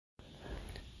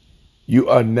You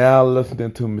are now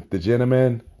listening to Mr.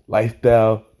 Gentleman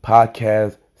Lifestyle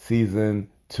Podcast Season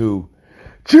 2.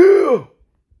 Chill!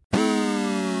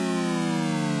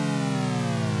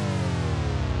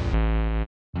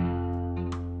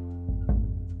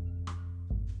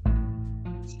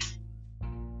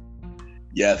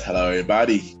 Yes, hello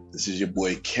everybody. This is your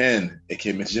boy Ken,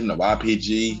 aka Mr. Jim, the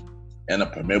YPG, and a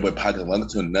Premier Boy Podcast. Welcome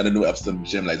to another new episode of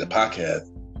Jim Like the Podcast.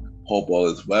 Hope all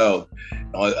is well.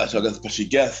 I got a special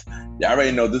guest. Y'all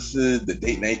already know this is the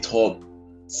Date Night Talk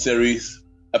series,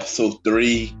 episode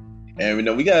 3.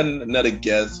 And we got another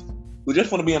guest who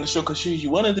just want to be on the show because she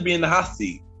wanted to be in the hot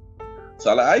seat.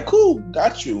 So I'm like, all right, cool,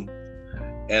 got you.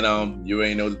 And you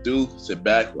already know what to do. Sit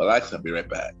back, relax, I'll be right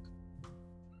back.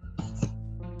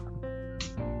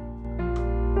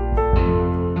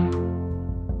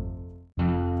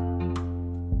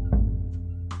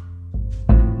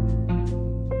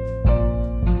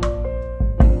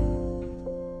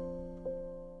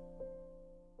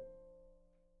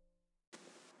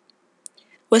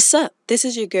 What's up? This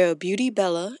is your girl Beauty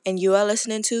Bella, and you are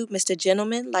listening to Mr.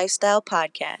 Gentleman Lifestyle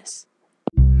Podcast.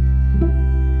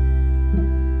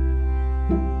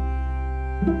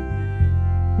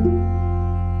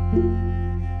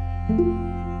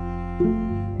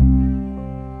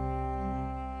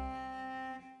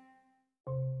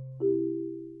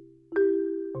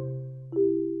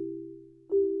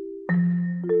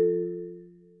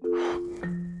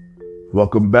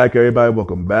 Welcome back, everybody.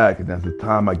 Welcome back. And that's the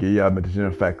time I give y'all Mr.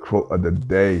 Gentleman Fact quote of the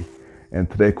day.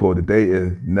 And today's quote of the day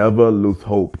is never lose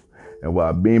hope. And what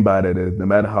I mean by that is no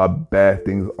matter how bad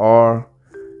things are,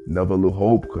 never lose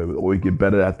hope because it will always get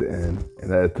better at the end. And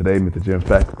that is today Mr. Gentleman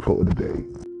Fact quote of the day.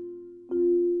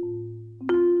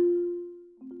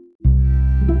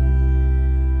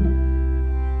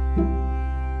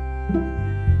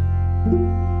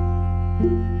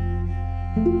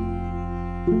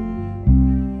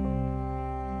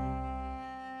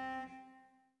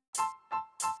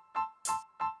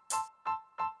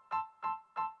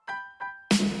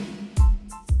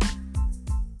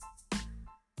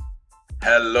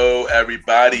 Hello,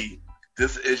 everybody.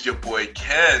 This is your boy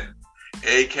Ken,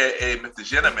 aka Mr.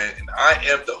 Gentleman, and I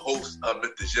am the host of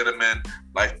Mr. Gentleman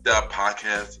Lifestyle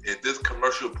Podcast. And this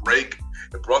commercial break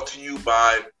is brought to you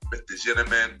by Mr.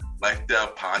 Gentleman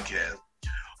Lifestyle Podcast.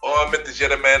 On Mr.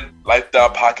 Gentleman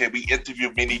Lifestyle Podcast, we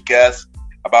interview many guests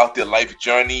about their life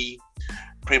journey,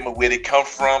 pretty much where they come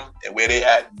from and where they're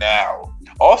at now.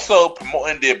 Also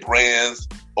promoting their brands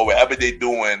or whatever they're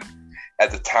doing at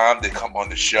the time they come on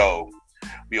the show.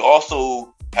 We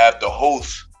also have the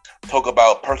host talk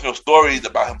about personal stories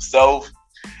about himself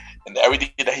and everything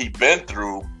that he's been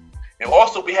through. And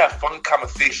also we have fun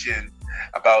conversation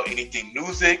about anything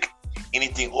music,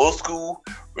 anything old school,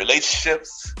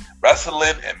 relationships,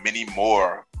 wrestling, and many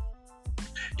more.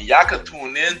 And y'all can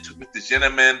tune in to Mr.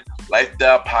 Gentleman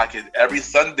Lifestyle Podcast every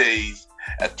Sundays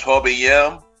at 12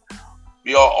 a.m.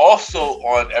 We are also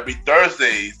on every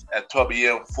Thursdays at 12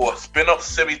 a.m. for Spin-Up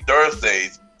Series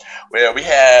Thursdays, where we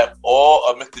have all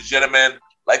of Mr. Gentleman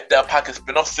Lifestyle Podcast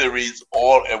spin-off series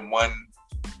all in one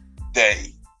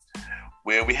day,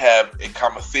 where we have a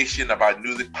conversation about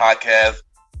music podcast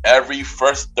every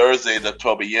first Thursday at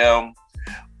 12 a.m.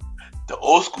 The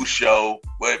Old School Show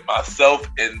with myself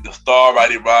and the Star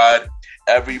Ridey Rod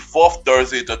every fourth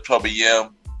Thursday at 12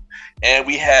 a.m. And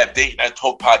we have Date Night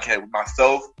Talk Podcast with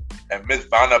myself and Miss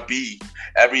Vanna B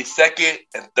every second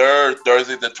and third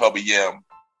Thursday at 12 a.m.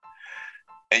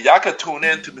 And y'all can tune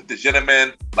in to Mr.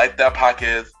 Gentleman Lifestyle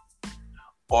Podcast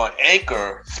on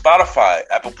Anchor, Spotify,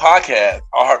 Apple Podcasts,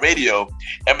 iHeartRadio,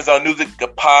 Amazon Music, The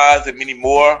Pods, and many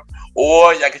more.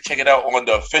 Or y'all can check it out on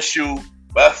the official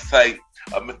website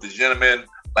of Mr. Gentleman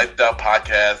Lifestyle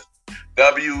Podcast,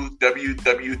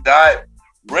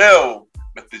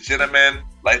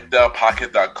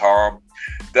 www.realmrgentlemanlifestylepodcast.com,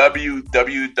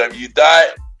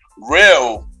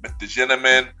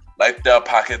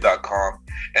 www.realmrgentlemanlifestylepodcast.com.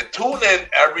 And tune in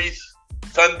every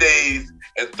Sundays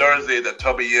and Thursdays at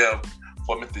 12 a.m.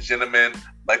 for Mr. Gentleman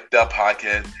Lifestyle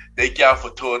Podcast. Thank y'all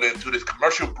for tuning in to this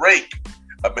commercial break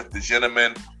of Mr.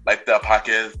 Gentleman Lifestyle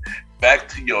Podcast. Back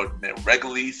to your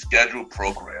regularly scheduled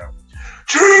program.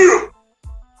 Cheers!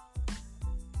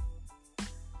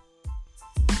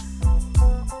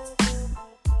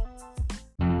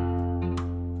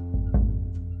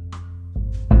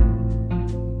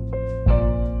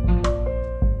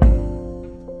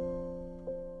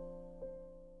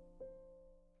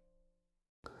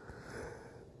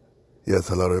 Yes,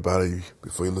 hello everybody.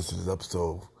 Before you listen to this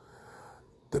episode,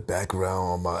 the background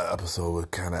on my episode was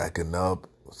kind of acting up,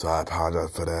 so I apologize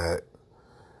for that.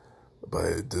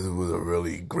 But this was a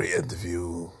really great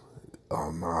interview. I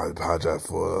apologize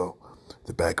for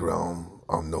the background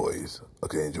noise.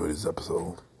 Okay, enjoy this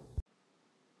episode.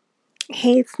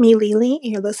 Hey, it's me, Lelee,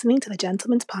 and you're listening to the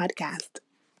Gentleman's Podcast.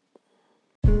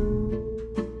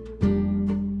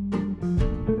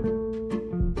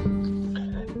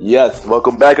 Yes,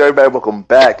 welcome back, everybody. Welcome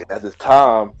back. At this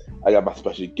time, I got my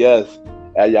special guest.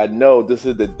 As y'all know, this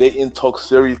is the Dating Talk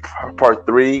Series Part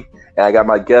 3, and I got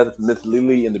my guest, Miss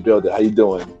Lelee, in the building. How you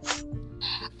doing?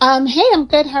 Hey, I'm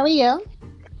good. How are you?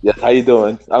 Yes, how you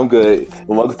doing? I'm good. And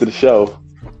welcome to the show.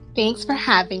 Thanks for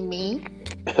having me.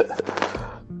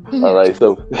 All right,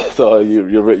 so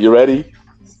you ready?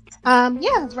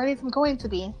 Yeah, as ready as I'm going to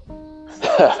be.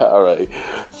 All right.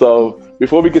 So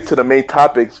before we get to the main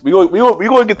topics, we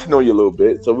gonna get to know you a little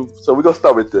bit. So we're gonna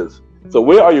start with this. So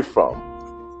where are you from?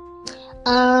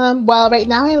 Well, right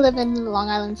now I live in Long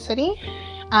Island City,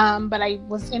 but I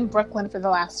was in Brooklyn for the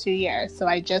last few years, so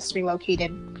I just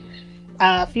relocated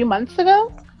a few months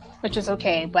ago, which is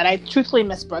okay. But I truthfully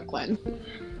miss Brooklyn.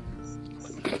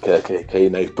 Okay.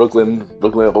 Nice. Brooklyn,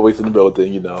 always in the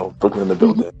building. You know, Brooklyn in the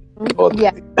building.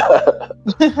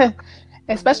 Yeah.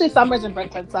 Especially summers in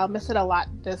Brooklyn, so I'll miss it a lot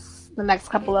the next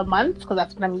couple of months because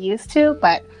that's what I'm used to.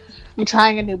 But I'm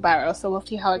trying a new borough, so we'll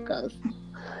see how it goes.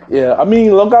 Yeah, I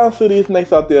mean, Long Island City is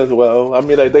nice out there as well. I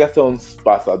mean, like, they got some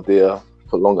spots out there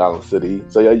for Long Island City,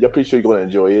 so yeah, you're pretty sure you're going to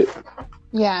enjoy it.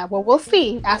 Yeah, well, we'll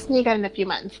see. Ask me again in a few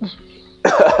months.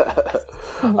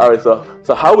 All right,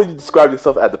 so how would you describe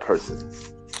yourself as a person?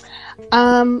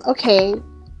 Okay,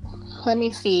 let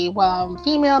me see. Well, I'm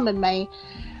female. I'm in my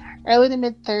early to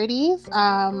mid 30s.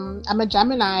 I'm a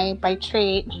Gemini by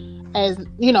trait, as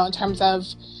you know, in terms of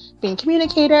being a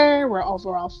communicator. We're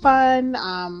overall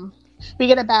fun. We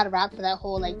get a bad rap for that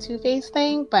whole like two-faced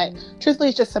thing, but truthfully,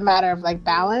 it's just a matter of like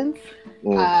balance.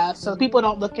 So people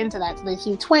don't look into that. So they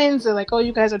see twins, they're like, "Oh,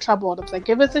 you guys are troubled." It's like,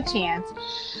 give us a chance.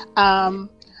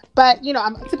 But you know,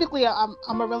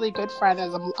 I'm a really good friend.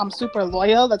 As I'm super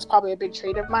loyal. That's probably a big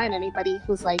trait of mine. Anybody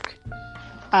who's like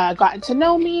gotten to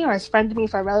know me or has friended me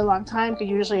for a really long time could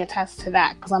usually attest to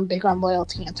that because I'm big on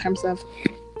loyalty in terms of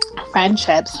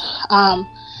friendships.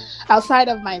 Outside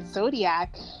of my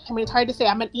zodiac, I mean, it's hard to say.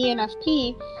 I'm an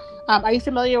ENFP. Are you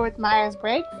familiar with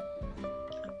Myers-Briggs?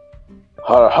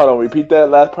 Hold on, repeat that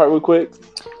last part real quick.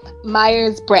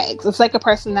 Myers-Briggs. It's like a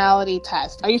personality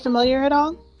test. Are you familiar at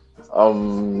all?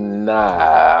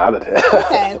 Nah.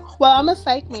 Okay. Well, I'm a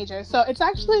psych major, so it's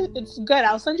good.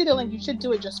 I'll send you the link. You should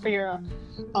do it just for your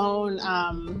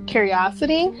own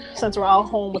curiosity, since we're all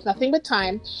home with nothing but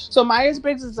time. So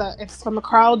Myers-Briggs it's from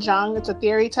Carl Jung. It's a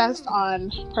theory test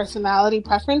on personality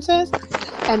preferences,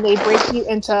 and they break you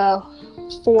into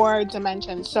 4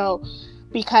 dimensions. So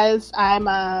because I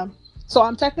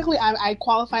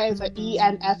qualify as an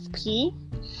ENFP.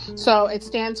 So it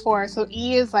stands for,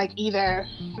 E is like either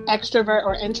extrovert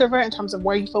or introvert in terms of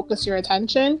where you focus your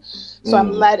attention. So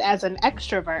I'm led as an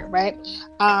extrovert, right?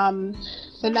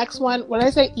 The next one, when I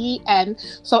say EN,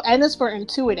 so N is for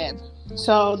intuitive.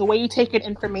 So the way you take in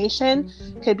information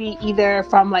could be either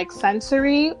from like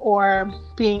sensory or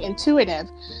being intuitive.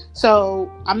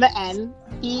 So I'm the N.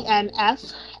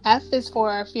 ENF. F is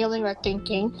for feeling or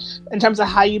thinking in terms of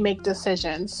how you make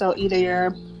decisions. So either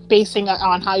you're basing it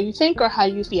on how you think or how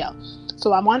you feel.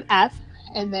 So I'm on F.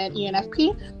 And then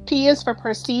ENFP. P is for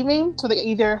perceiving. So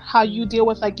either how you deal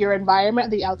with like your environment,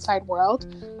 the outside world.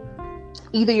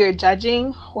 Either you're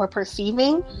judging or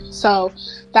perceiving. So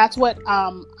that's what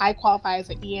I qualify as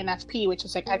an ENFP, which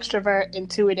is like extrovert,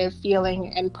 intuitive,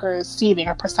 feeling, and perceiving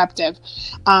or perceptive.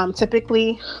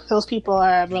 Typically, those people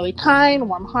are really kind,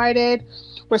 warm-hearted.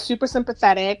 We're super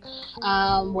sympathetic.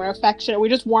 We're affectionate. We're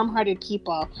just warm-hearted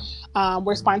people.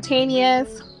 We're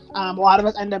spontaneous. A lot of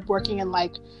us end up working in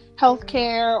like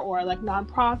healthcare or like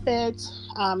nonprofits.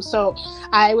 So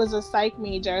I was a psych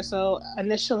major. So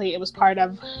initially it was part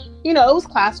of, it was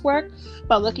classwork,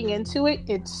 but looking into it,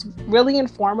 it's really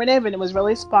informative and it was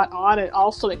really spot on. And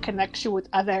also it connects you with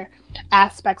other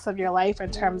aspects of your life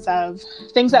in terms of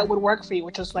things that would work for you,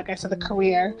 which is, like I said, the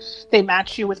career. They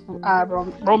match you with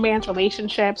romance,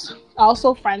 relationships,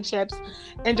 also friendships,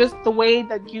 and just the way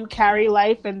that you carry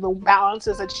life and the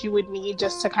balances that you would need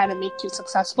just to kind of make you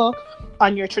successful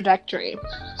on your trajectory.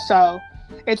 So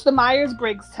it's the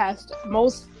Myers-Briggs test.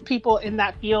 Most people in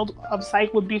that field of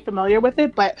psych would be familiar with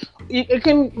it, but it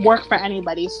can work for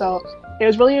anybody. So it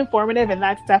was really informative, and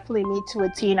that's definitely me to a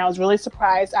T. And I was really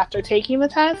surprised after taking the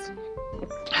test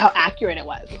how accurate it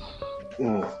was.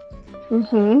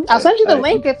 I'll send you the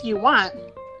link if you want.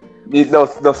 No,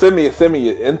 send me. It's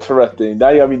interesting. Now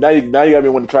you got me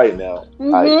want to try it now.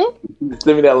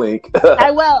 Send me that link. I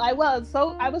will.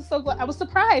 So I was so glad. I was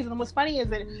surprised, and what's funny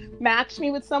is it matched me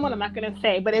with someone. I'm not gonna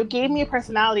say, but it gave me a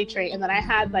personality trait, and then I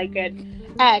had like an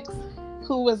ex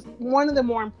who was one of the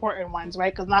more important ones,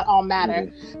 right? Because not all matter.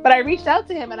 Mm-hmm. But I reached out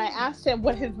to him and I asked him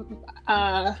what his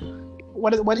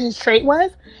trait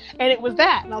was, and it was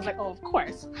that, and I was like, oh, of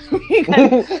course,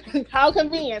 because how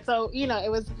convenient. So it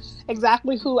was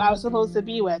exactly who I was supposed to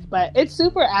be with. But it's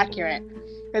super accurate.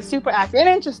 It's super accurate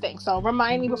and interesting. So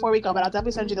remind me before we go, but I'll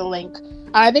definitely send you the link.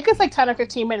 I think it's like 10 or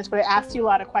 15 minutes, but it asks you a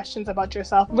lot of questions about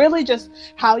yourself. Really just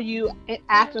how you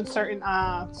act in certain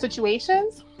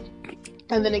situations.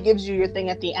 And then it gives you your thing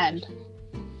at the end.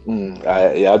 I'm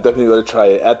definitely going to try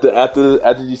it.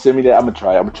 After you send me that, I'm going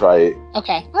to try it.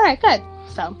 Okay. All right, good.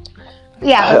 So,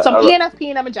 yeah. So I'm ENFP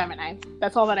and I'm a Gemini.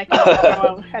 That's all that I can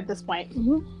throw at this point.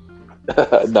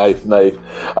 Mm-hmm. Nice.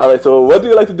 All right, so what do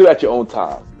you like to do at your own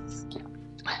time?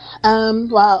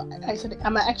 Well, I said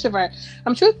I'm an extrovert.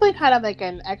 I'm truthfully kind of like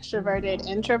an extroverted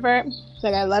introvert.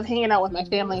 Like I love hanging out with my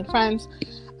family and friends.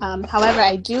 However,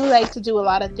 I do like to do a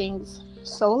lot of things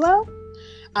solo.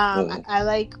 I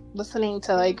like listening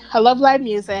to I love live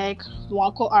music,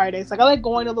 local artists. I like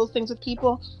going to those things with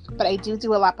people, but I do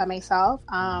a lot by myself.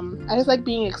 I just like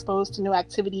being exposed to new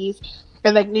activities.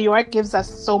 And New York gives us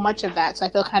so much of that. So I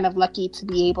feel kind of lucky to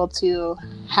be able to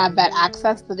have that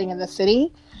access living in the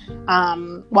city.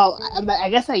 I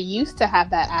guess I used to have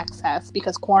that access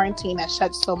because quarantine has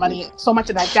shut so much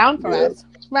of that down for us.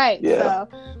 Right. Yeah.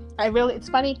 So it's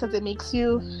funny because it makes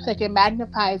you it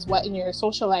magnifies what in your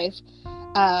social life.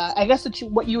 I guess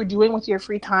what you were doing with your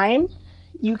free time,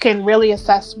 you can really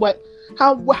assess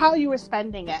how you were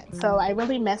spending it. So I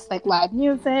really miss live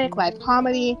music, live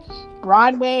comedy,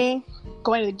 Broadway,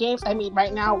 going to the games. I mean,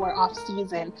 right now we're off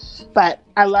season, but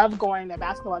I love going to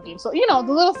basketball games. So the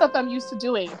little stuff I'm used to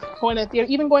doing, going to theater,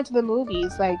 even going to the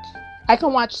movies. I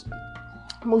can watch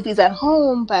movies at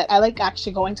home, but I like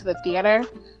actually going to the theater.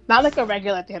 Not a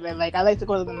regular theater. I like to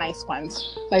go to the nice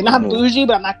ones. Not bougie,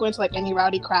 but I'm not going to any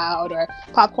rowdy crowd or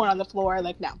popcorn on the floor.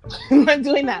 No, I'm not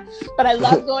doing that. But I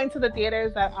love going to the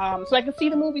theaters that so I can see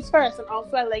the movies first. And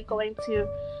also I like going to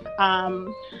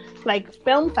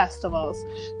film festivals.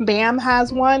 BAM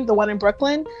has one, the one in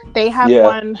Brooklyn. They have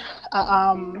one.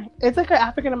 It's an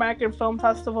African American film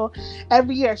festival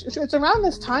every year. It's around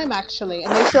this time actually,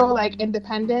 and they show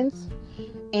independence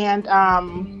and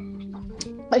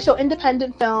they show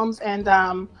independent films and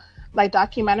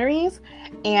documentaries,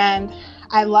 and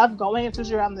I love going. It's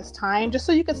usually around this time, just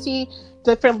so you can see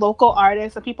different local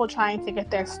artists and people trying to get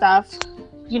their stuff,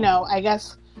 I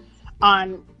guess,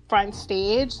 on front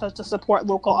stage, so to support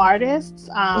local artists.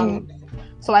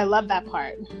 So I love that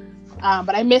part.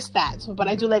 But I miss that. But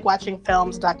I do like watching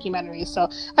films, documentaries. So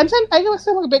I guess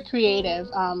I'm a bit creative.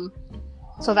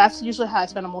 So that's usually how I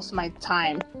spend most of my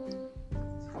time.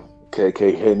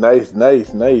 Okay, nice.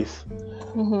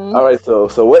 Mm-hmm. All right, so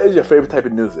what is your favorite type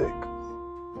of music?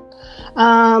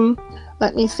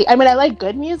 Let me see. I mean, I like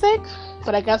good music,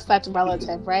 but I guess that's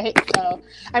relative, right? So,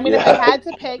 I mean, if I had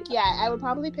to pick, I would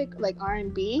probably pick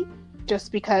R&B, just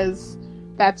because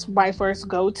that's my first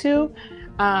go-to.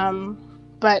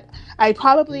 But I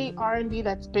probably R&B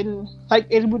that's been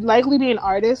it would likely be an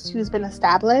artist who's been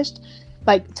established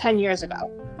 10 years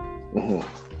ago. Mm-hmm.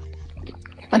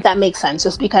 If that makes sense,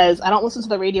 just because I don't listen to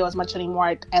the radio as much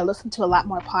anymore. I listen to a lot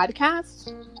more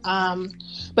podcasts.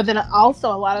 But then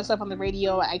also a lot of stuff on the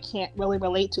radio I can't really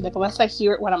relate to. Unless I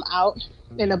hear it when I'm out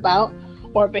and about,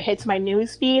 or if it hits my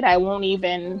news feed, I won't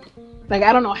even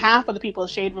I don't know half of the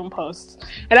people's Shade Room posts.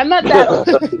 And I'm not that old.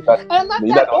 I'm not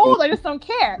that old. I just don't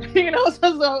care. You're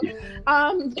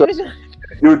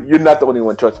not the only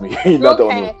one, trust me. You're not the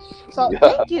only one. So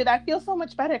thank you. That feels so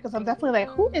much better because I'm definitely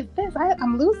who is this?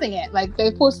 I'm losing it.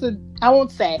 They posted, I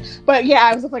won't say, but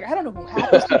I was just I don't know who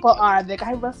half these people are.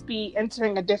 I must be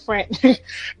entering a different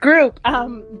group.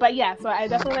 But so I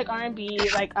definitely like R&B.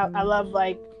 I love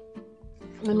let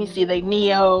me see,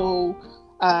 Neo,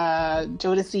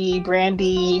 Jodeci,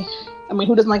 Brandy. I mean,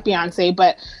 who doesn't like Beyonce?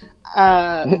 But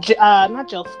not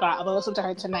Jill Scott, although I listened to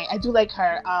her tonight. I do like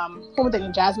her. Who am I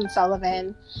thinking? Jasmine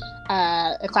Sullivan.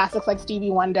 Classics like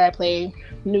Stevie Wonder. I play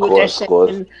New Edition,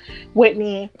 and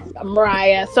Whitney,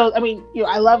 Mariah. So I mean,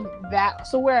 I love that.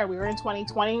 So where are we? We're in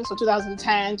 2020, so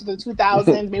 2010 to the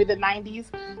 2000s, maybe the 90s.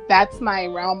 That's my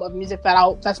realm of music.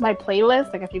 That's my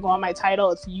playlist. If you go on my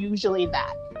title, it's usually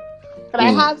that. But I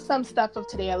have some stuff of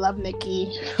today. I love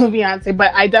Nicki, Beyonce,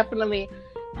 but I definitely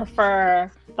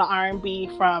prefer the R&B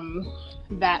from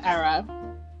that era,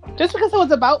 just because it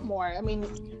was about more. I mean,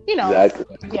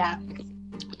 Exactly. I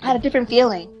had a different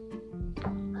feeling.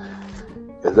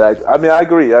 Exactly. I mean, I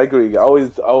agree.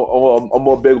 I'm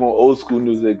more big on old school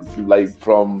music, like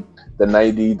from the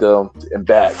 '90s and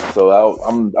back. So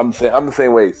I'm the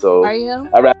same way. Are So you?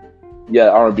 yeah,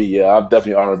 R&B. Yeah, I'm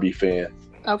definitely R&B fan.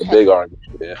 A Okay. big R&B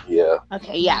fan. Yeah.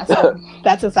 Okay, yeah. So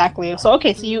that's exactly. So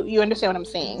okay, so you understand what I'm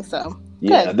saying. So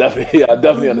Yeah, good. definitely. Yeah, I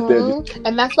definitely understand you.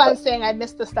 And that's why I'm saying I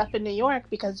miss the stuff in New York,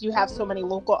 because you have so many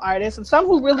local artists and some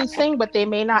who really sing, but they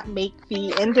may not make the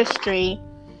industry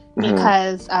Hmm.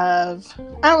 because of,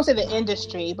 I don't want to say the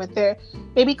industry, but they're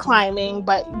maybe climbing,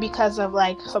 but because of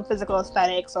like some physical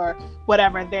aesthetics or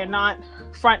whatever, they're not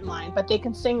frontline, but they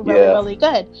can sing really, Yeah. really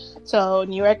good. So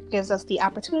New York gives us the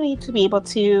opportunity to be able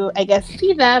to, I guess,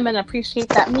 see them and appreciate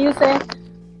that music.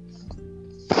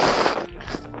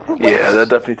 Yeah, that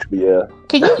definitely. Yeah.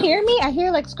 Can you hear me? I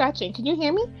hear like scratching. Can you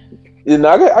hear me? You know,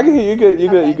 I can hear you. Good. You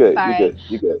good. You Okay, good. You sorry. good.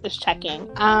 You good. Just checking.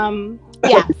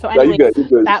 Yeah, so No, you anyways, good. You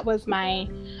good. that was my,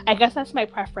 I guess that's my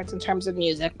preference in terms of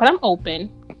music, but I'm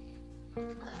open.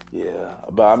 Yeah,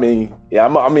 but I mean, yeah,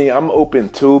 I'm open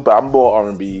too, but I'm more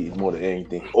R&B more than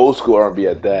anything. Old school R&B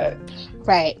at that.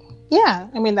 Right. Yeah.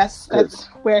 I mean, that's 'Cause,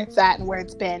 where it's at and where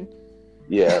it's been.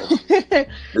 yeah,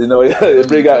 you know,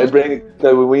 it bring.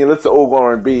 So when you listen to old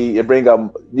R&B, it bring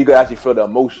up. You can actually feel the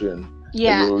emotion. Like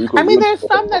Yeah. you I could mean, really there's feel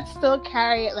some it. that still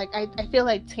carry it. Like, I feel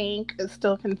like Tank is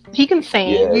still, he can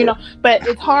sing, Yeah, but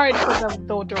it's hard because of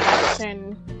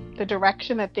the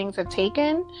direction that things have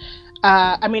taken.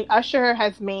 I mean, Usher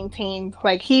has maintained,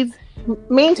 like, he's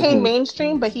maintained hmm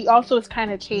mainstream, but he also has kind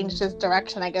of changed his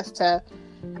direction, I guess,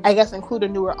 include a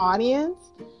newer audience.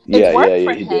 It's worked yeah.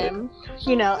 for He did. him,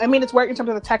 I mean, it's worked in terms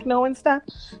of the techno and stuff.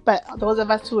 But those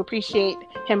of us who appreciate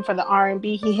him for the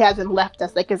R&B, he hasn't left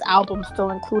us. Like, his albums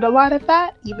still include a lot of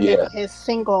that, even if Yeah, his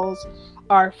singles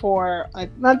are for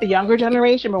like not the younger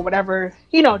generation, but whatever,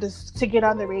 just to get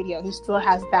on the radio. He still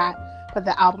has that, but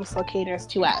the album still caters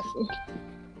to us.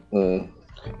 mm.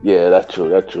 Yeah, that's true.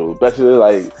 That's true. Especially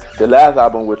like the last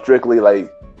album was strictly like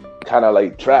kind of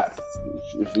like trap.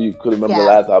 If you could remember the Yeah.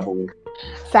 last album.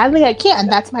 Sadly, I can't,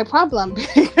 and that's my problem.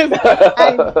 Because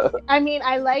I mean,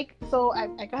 I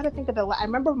gotta think of I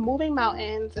remember Moving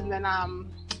Mountains, and then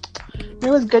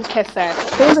there was Good Kisser.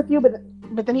 There was a few,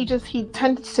 but then he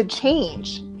tends to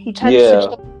change. He tends to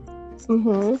Yeah,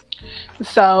 change.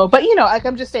 So, but like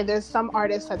I'm just saying, there's some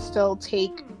artists that still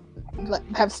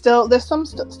there's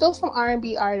still some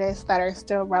R&B artists that are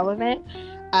still relevant,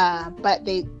 but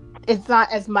it's not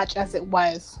as much as it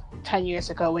was 10 years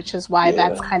ago, which is why yeah,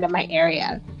 that's kind of my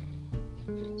area.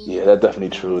 yeah. That's definitely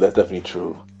true. That's definitely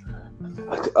true.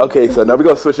 Okay, so now we're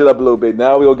gonna switch it up a little bit.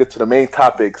 Now we're gonna get to the main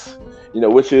topics,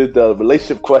 which is the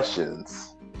relationship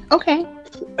questions. Okay.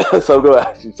 So we're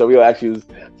gonna ask you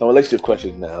some relationship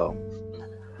questions now.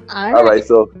 All right.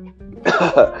 So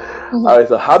all right,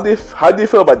 so how do you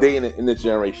feel about dating in this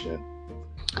generation?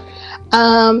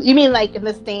 You mean like in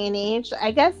this day and age?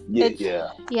 I guess Yeah.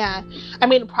 yeah. I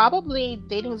mean, probably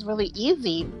dating is really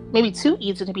easy, maybe too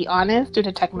easy to be honest, due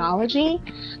to technology.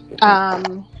 I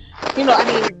mean,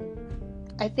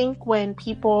 I think when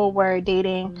people were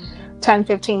dating 10,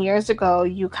 15 years ago,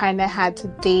 you kind of had to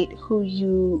date who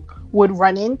you would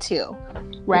run into,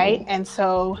 right? Mm-hmm. And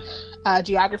so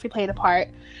geography played a part.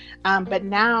 But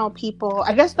now people,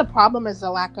 I guess the problem is the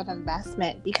lack of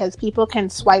investment, because people can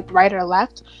swipe right or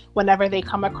left whenever they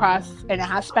come across an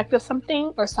aspect of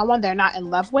something or someone they're not in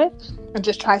love with, and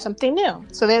just try something new.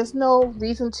 So there's no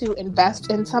reason to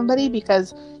invest in somebody,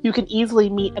 because you can easily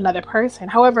meet another person.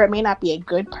 However, it may not be a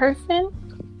good person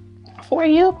for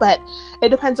you, but it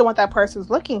depends on what that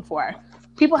person's looking for.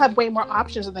 People have way more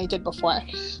options than they did before.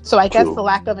 So I guess the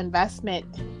lack of investment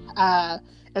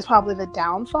is probably the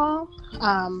downfall.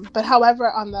 But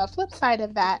however, on the flip side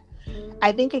of that,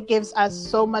 I think it gives us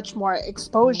so much more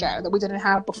exposure that we didn't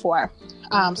have before.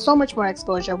 So much more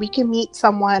exposure. We can meet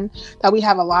someone that we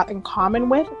have a lot in common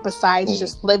with, besides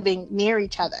just living near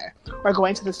each other or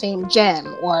going to the same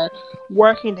gym or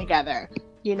working together.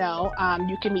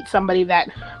 You can meet somebody that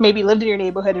maybe lived in your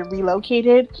neighborhood and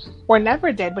relocated, or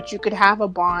never did, but you could have a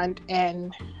bond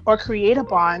or create a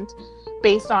bond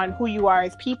based on who you are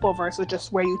as people versus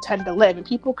just where you tend to live. And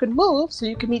people could move, so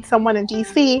you could meet someone in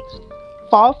DC,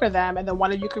 fall for them, and then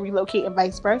one of you could relocate and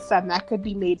vice versa. And that could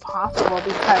be made possible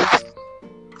because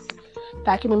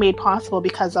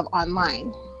of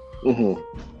online. Mm-hmm.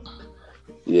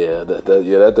 Yeah, that's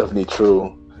definitely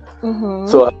true. Mm-hmm.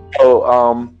 So,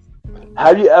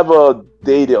 have you ever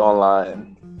dated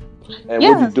online? And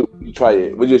what did you do? You try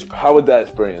it. How would that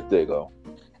experience there go?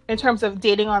 In terms of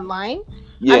dating online?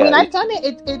 I mean, I've done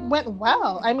it. It went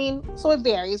well. I mean, so it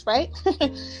varies, right?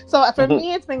 So for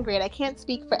me, it's been great. I can't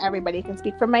speak for everybody. I can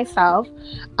speak for myself.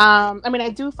 I mean, I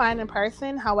do find in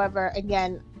person. However,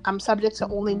 again, I'm subject to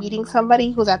only meeting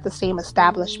somebody who's at the same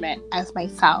establishment as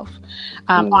myself.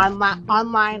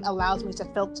 Online allows me to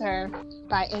filter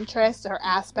by interest or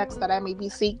aspects that I may be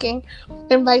seeking,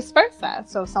 and vice versa.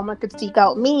 So someone could seek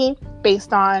out me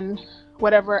based on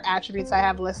whatever attributes I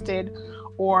have listed,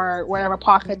 or whatever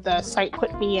pocket the site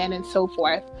put me in, and so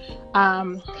forth.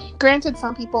 Granted,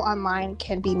 some people online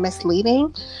can be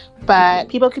misleading, but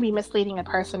people can be misleading in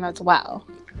person as well.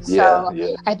 So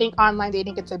I think online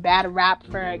dating gets a bad rap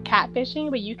for catfishing,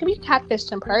 but you can be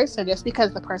catfished in person just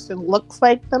because the person looks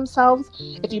like themselves.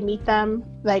 If you meet them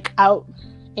like out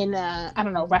in a, I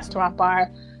don't know, restaurant, bar,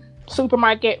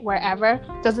 supermarket, wherever,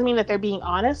 doesn't mean that they're being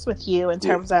honest with you in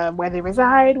terms of where they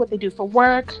reside, what they do for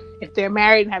work, if they're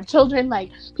married and have children. Like,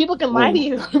 people can lie to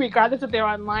you regardless if they're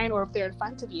online or if they're in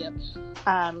front of you.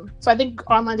 So I think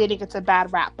online dating gets a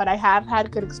bad rap, but I have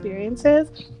had good experiences.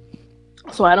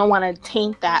 So I don't want to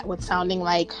taint that with sounding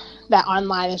like that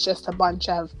online is just a bunch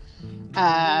of,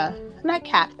 not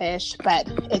catfish, but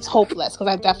it's hopeless, because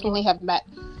I definitely have met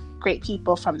great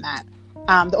people from that.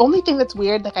 The only thing that's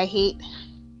weird, like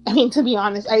I mean, to be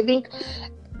honest, I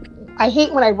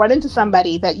hate when I run into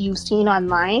somebody that you've seen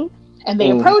online and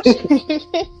they approach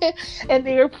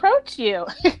you.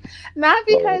 Not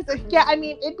because, I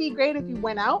mean, it'd be great if you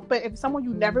went out, but if someone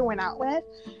you never went out with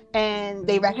and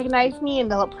they recognize me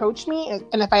and they'll approach me,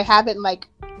 and if I haven't like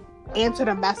answered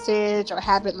a message or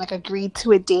haven't like agreed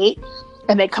to a date,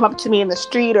 and they come up to me in the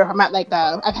street, or if I'm at like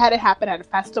I've had it happen at a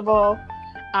festival.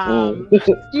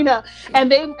 You know,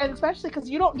 and especially because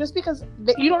you don't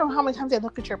know how many times they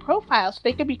look at your profile, so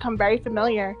they could become very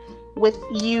familiar with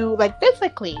you, like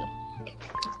physically,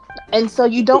 and so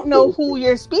you don't know who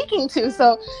you're speaking to.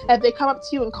 So if they come up to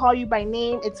you and call you by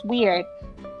name, it's weird.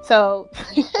 So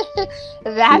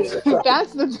that's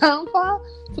the downfall,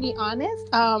 to be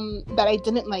honest, that I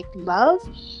didn't like love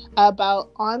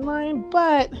about online.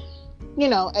 But you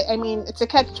know, I mean, it's a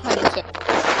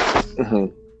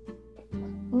catch-22.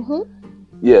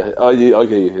 Yeah. Oh, yeah.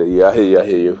 Okay. Yeah. I hear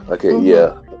you. Okay.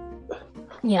 Yeah.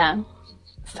 Yeah.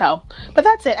 So, but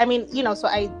that's it. I mean, you know, so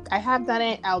I have done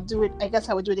it. I'll do it. I guess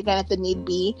I would do it again if the need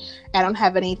be. I don't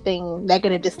have anything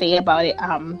negative to say about it.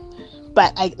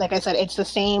 But like I said, it's the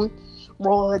same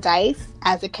roll of the dice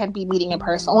as it can be meeting in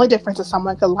person. Only difference is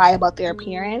someone could lie about their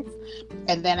appearance,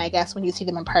 and then I guess when you see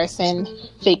them in person,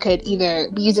 they could either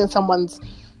be using someone's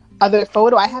other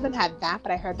photo. I haven't had that,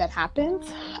 but I heard that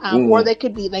happens. Or they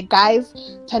could be like, guys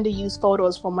tend to use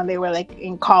photos from when they were like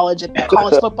in college,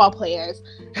 college football players.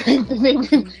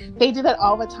 They do that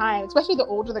all the time, especially the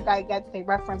older the guy gets. They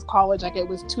reference college like it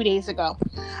was 2 days ago.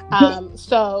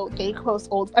 So they post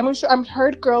old. I'm sure I've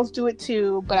heard girls do it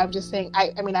too, but I'm just saying.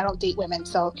 I mean, I don't date women,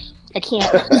 so I can't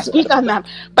speak on them.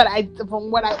 But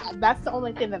that's the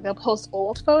only thing, that they'll post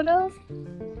old photos.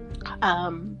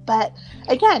 But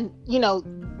again, you know,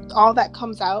 all that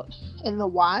comes out in the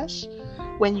wash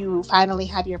when you finally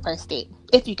have your first date,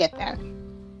 if you get there.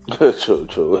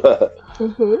 True.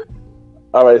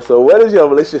 All right, so what is your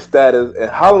relationship status, and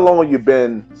how long have you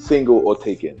been single or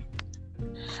taken?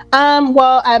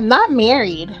 Well, I'm not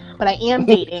married, but I am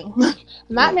dating. I'm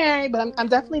not married, but I'm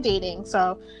definitely dating.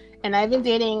 So, and I've been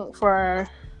dating for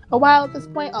a while at this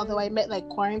point, although I admit, like,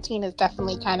 quarantine has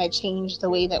definitely kind of changed the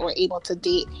way that we're able to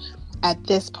date at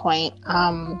this point,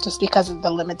 just because of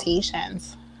the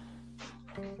limitations.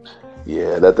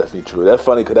 Yeah, that's definitely true. That's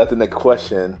funny, because that's the next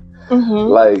question.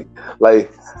 Like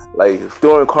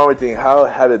during quarantine, how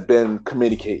have it been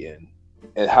communicating,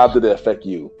 and how did it affect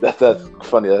you? That's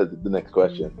funny. That's the next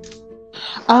question.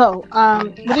 Oh,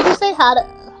 what did you say?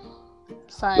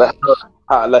 Sorry.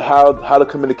 Like how the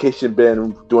communication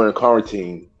been during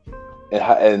quarantine,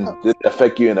 and did it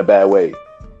affect you in a bad way?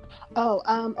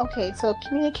 Okay, so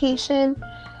communication,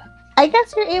 I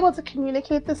guess you're able to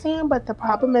communicate the same, but the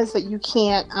problem is that you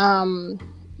can't,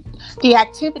 the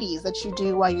activities that you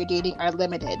do while you're dating are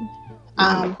limited.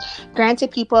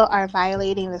 Granted, people are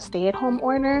violating the stay-at-home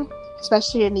order,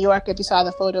 especially in New York, if you saw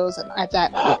the photos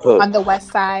on the west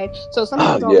side. So some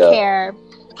people don't care,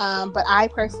 but I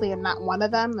personally am not one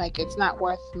of them. Like, it's not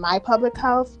worth my public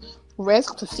health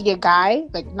risk to see a guy,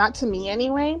 like, not to me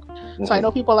anyway. So I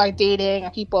know people are dating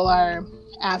and people are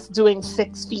doing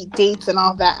 6 feet dates and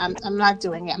all that. I'm not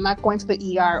doing it. I'm not going to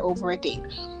the ER over a date.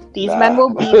 These men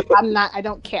will be, I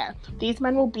don't care. These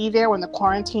men will be there when the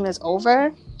quarantine is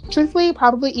over. Truthfully,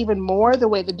 probably even more, the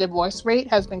way the divorce rate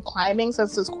has been climbing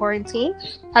since this quarantine.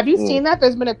 Have you seen that?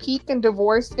 There's been a peak in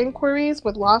divorce inquiries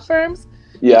with law firms.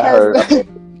 Yeah, I heard.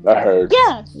 I heard.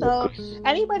 Yeah, so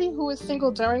anybody who is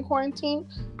single during quarantine,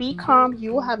 be calm.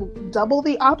 You will have double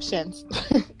the options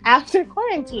after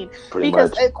quarantine. Pretty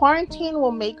Because much. quarantine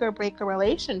will make or break a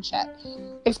relationship.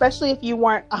 Especially if you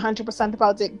weren't 100%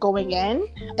 about it going in.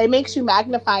 It makes you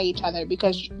magnify each other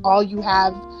because all you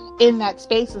have in that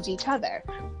space is each other.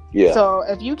 Yeah. So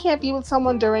if you can't be with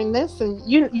someone during this, then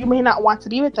you may not want to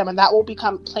be with them, and that will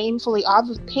become painfully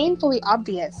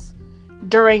obvious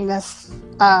during this,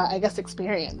 I guess,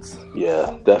 experience.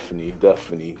 Yeah, definitely.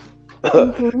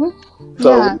 Mm-hmm.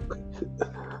 So, Yeah.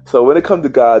 so when it comes to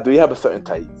God, do you have a certain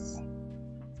type?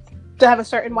 To have a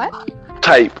certain what?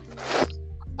 Type.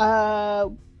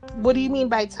 What do you mean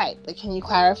by type? Like, can you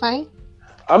clarify?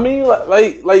 I mean,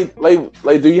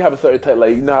 like, do you have a certain type?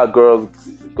 Like, you know how girls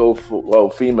go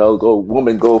for,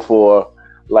 women go for,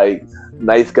 like,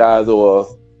 nice guys or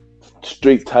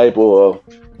street type or.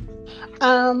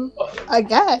 I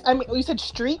guess. I mean, you said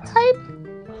street type.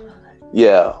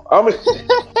 Yeah, I mean,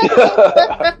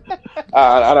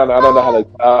 I don't know how to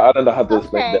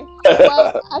explain that.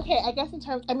 Well, okay. I guess in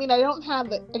terms, I mean, I don't have.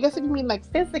 I guess if you mean like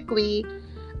physically,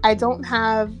 I don't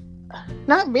have.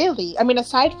 Not really. I mean,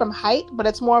 aside from height, but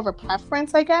it's more of a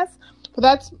preference, I guess. But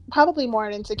that's probably more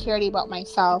an insecurity about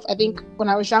myself. I think when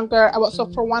I was younger, so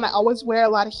for one, I always wear a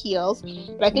lot of heels.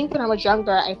 But I think when I was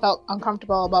younger, I felt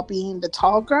uncomfortable about being the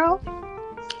tall girl.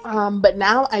 But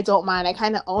now I don't mind. I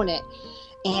kind of own it.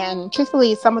 And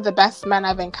truthfully, some of the best men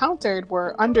I've encountered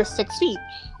were under 6 feet,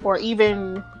 or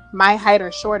even my height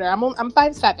or shorter. I'm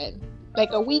 5'7", like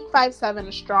a weak 5'7",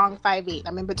 a strong 5'8".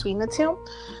 I'm in between the two.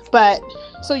 But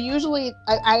so usually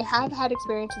I have had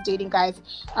experiences dating guys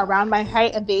around my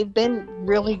height, and they've been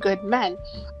really good men.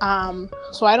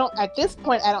 So at this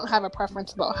point, I don't have a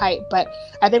preference about height. But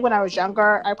I think when I was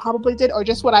younger, I probably did, or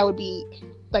just what I would be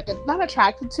like, not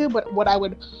attracted to, but what I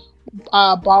would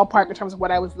ballpark in terms of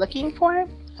what I was looking for.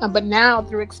 But now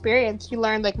through experience, you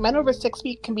learn like men over 6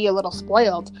 feet can be a little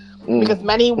spoiled because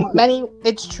many,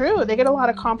 it's true. They get a lot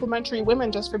of complimentary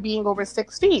women just for being over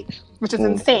 6 feet, which is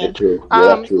insane. True.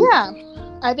 Yeah.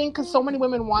 I think because so many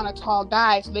women want a tall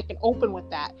guy so they can open with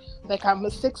that. Like, I'm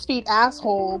a 6 feet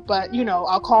asshole, but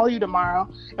I'll call you tomorrow,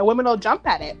 and women will jump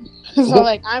at it. So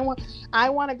like, I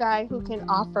want a guy who can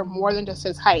offer more than just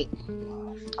his height.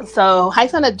 So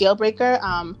height's not a deal breaker,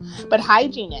 but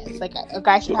hygiene is. Like, a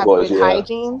guy should have good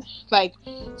hygiene. Like,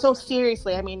 so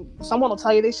seriously, I mean, someone will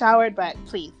tell you they showered, but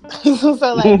please.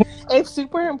 So like, it's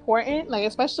super important. Like,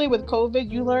 especially with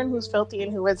COVID, you learn who's filthy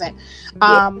and who isn't.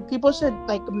 People should,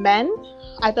 like, men,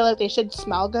 I feel like they should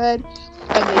smell good,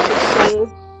 and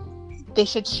they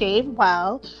should shave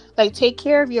well. Like, take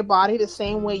care of your body the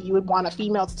same way you would want a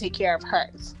female to take care of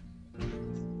hers.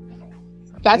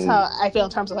 That's how I feel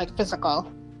in terms of like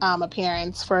physical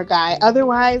appearance for a guy.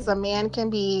 Otherwise, a man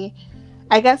can be,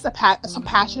 I guess, so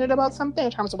passionate about something in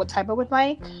terms of what type I would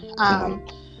like.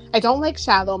 I don't like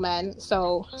shallow men,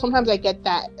 so sometimes I get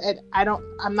that.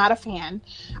 I'm not a fan.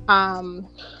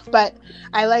 But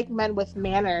I like men with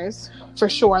manners for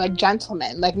sure, like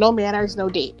gentlemen. Like, no manners, no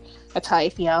date. That's how I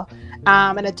feel.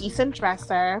 And a decent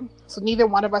dresser, so neither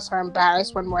one of us are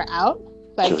embarrassed when we're out.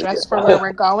 Like, dress for where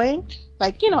we're going.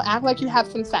 Like, act like you have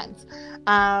some sense.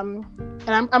 And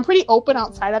I'm pretty open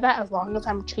outside of that as long as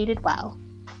I'm treated well.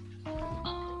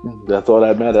 That's all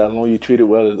that matters. As long as you treated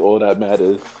well is all that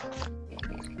matters.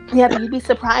 Yeah, but you'd be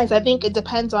surprised. I think it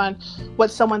depends on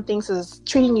what someone thinks is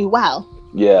treating you well.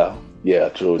 Yeah,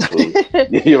 true.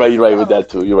 You're right with that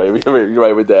too. You're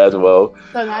right with that as well.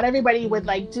 So not everybody would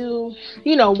like do,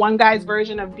 one guy's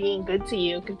version of being good to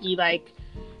you could be like,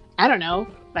 I don't know,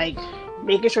 like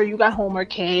making sure you got home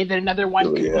okay. Then another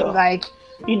one could be like,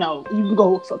 you can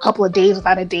go for a couple of days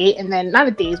without a date, and then not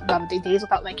a days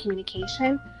without like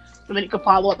communication. And then you could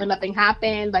follow up and nothing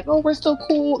happened. Like, oh, we're still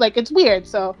cool. Like, it's weird.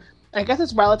 So I guess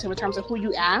it's relative in terms of who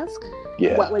you ask.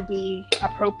 Yeah. What would be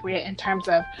appropriate in terms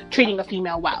of treating a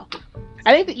female well.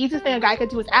 I think the easiest thing a guy could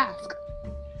do is ask.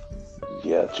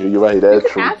 Yeah, true. You're right. That's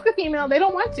true. Ask a female. They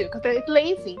don't want to because it's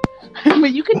lazy.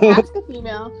 But you can ask a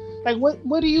female, like,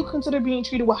 what do you consider being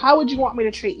treated well? How would you want me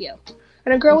to treat you?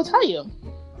 And a girl will tell you.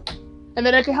 And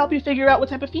then it can help you figure out what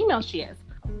type of female she is.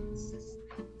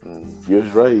 You're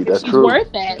right. That's true. Worth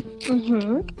it.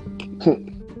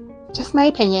 Mm-hmm. Just my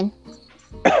opinion.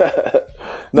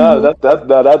 No, that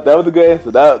was a good answer.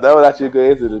 That was actually a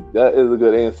good answer. That is a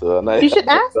good answer. You should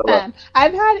ask them.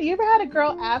 You ever had a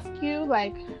girl ask you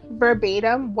like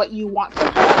verbatim what you want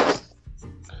from her?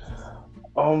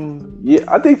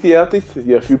 I think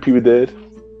a few people did.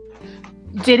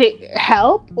 Did it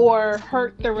help or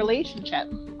hurt the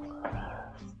relationship?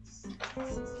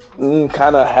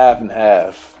 Kind of half and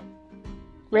half.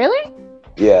 Really?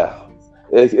 Yeah.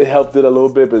 it helped it a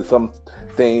little bit, but some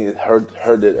things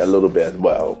hurt it a little bit as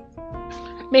well.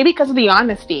 Maybe because of the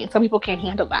honesty. Some people can't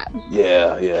handle that.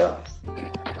 Yeah.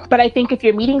 But I think if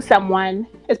you're meeting someone,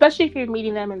 especially if you're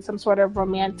meeting them in some sort of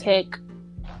romantic,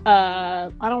 I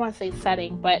don't want to say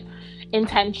setting, but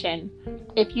intention,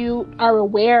 if you are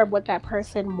aware of what that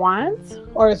person wants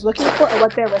or is looking for or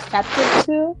what they're receptive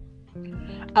to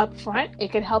up front,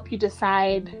 it can help you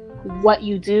decide what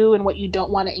you do and what you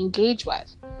don't want to engage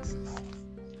with.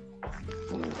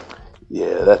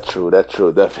 Yeah, that's true. That's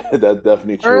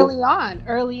definitely true.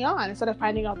 Early on, instead of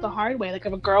finding out the hard way. Like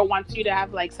if a girl wants you to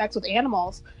have like sex with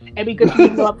animals, it'd be good for you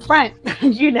to know up front.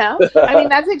 You know, I mean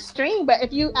that's extreme. But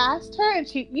if you asked her and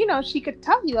she, you know, she could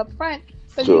tell you up front,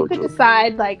 then you could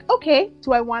decide like, okay,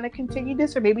 do I want to continue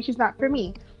this, or maybe she's not for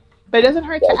me. But it doesn't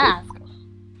hurt to ask.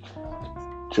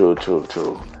 True.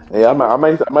 Yeah, I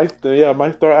might start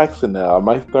asking now. I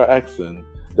might start asking.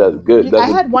 That's good. I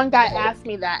had one guy ask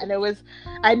me that, and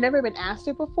I'd never been asked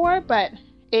it before, but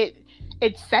it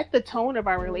set the tone of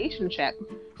our relationship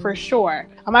for sure.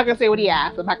 I'm not gonna say what he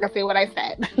asked. I'm not gonna say what I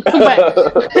said,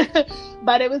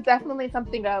 but it was definitely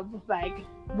something of like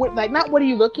not what are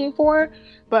you looking for,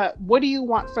 but what do you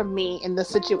want from me in this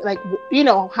situation? Like, you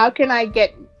know, how can I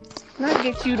get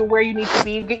you to where you need to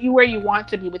be, get you where you want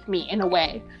to be with me in a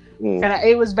way. And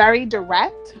it was very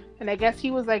direct. And I guess he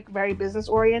was like very business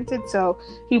oriented, so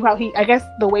I guess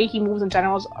the way he moves in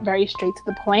general is very straight to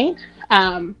the point.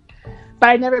 But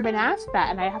I'd never been asked that,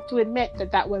 and I have to admit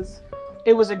that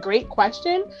it was a great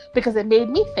question because it made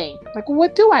me think, like, well,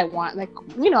 what do I want? Like,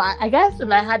 you know, I guess,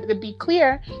 and I had to be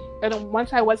clear. And then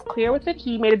once I was clear with it,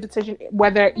 he made a decision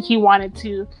whether he wanted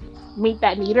to meet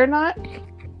that need or not,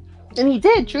 and he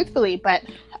did, truthfully. But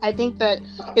I think that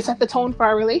it set the tone for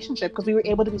our relationship because we were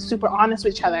able to be super honest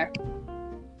with each other.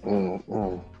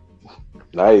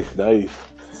 Nice.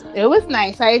 It was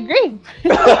nice. I agree.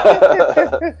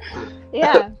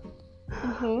 Yeah.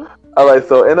 Mm-hmm. All right.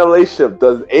 So, in a relationship,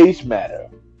 does age matter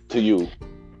to you?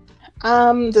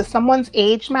 Does someone's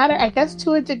age matter? I guess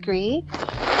to a degree.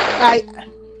 I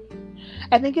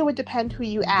think it would depend who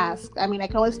you ask. I mean, I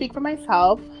can only speak for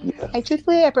myself. Yeah.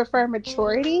 I prefer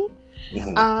maturity.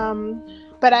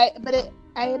 Mm-hmm. But I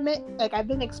admit, like, I've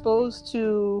been exposed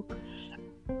to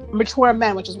mature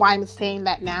men, which is why I'm saying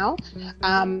that now.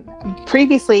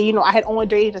 Previously, you know, I had only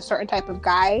dated a certain type of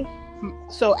guy,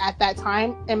 so at that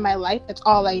time in my life, that's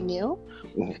all I knew.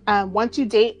 Once you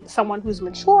date someone who's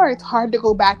mature, it's hard to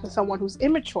go back to someone who's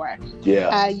immature.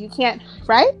 Yeah. You can't,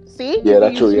 right? See? Yeah,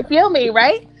 that's true. You feel me,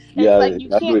 right? Yeah, it's like you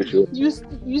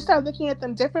can't. You start looking at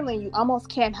them differently. You almost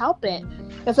can't help it.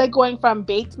 It's like going from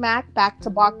baked mac back to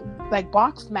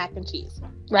boxed mac and cheese.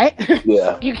 Right?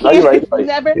 Yeah. You can't. You're right.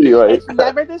 It's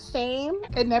never the same.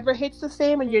 It never hits the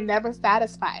same, and you're never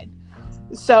satisfied.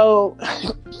 So,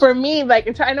 for me,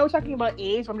 like, I know we're talking about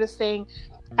age. But I'm just saying,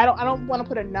 I don't want to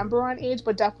put a number on age,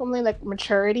 but definitely like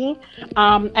maturity.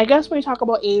 I guess when you talk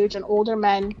about age and older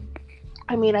men,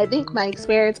 I mean, I think my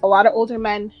experience, a lot of older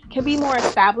men can be more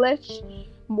established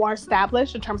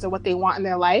in terms of what they want in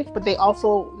their life, but they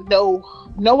also know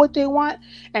what they want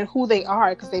and who they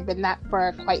are because they've been that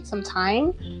for quite some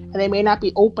time, and they may not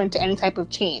be open to any type of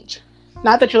change.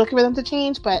 Not that you're looking for them to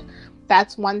change, but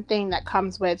that's one thing that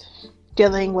comes with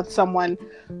dealing with someone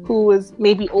who is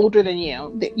maybe older than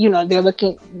you. You know,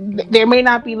 they may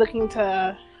not be looking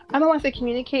to, I don't want to say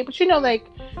communicate, but you know, like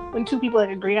when two people like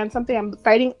agree on something, I'm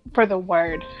fighting for the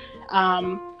word.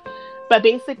 But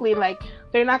basically, like,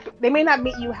 they may not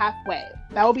meet you halfway.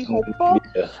 That would be hopeful.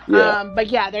 Yeah. But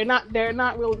yeah, they're not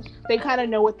real. They kind of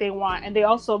know what they want, and they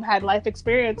also have had life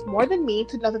experience more than me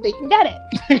to know that they can get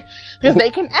it. Because they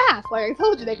can ask, like I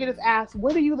told you, they can just ask,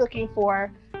 what are you looking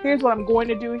for? Here's what I'm going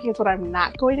to do. Here's what I'm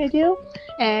not going to do.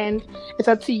 And it's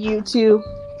up to you to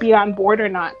be on board or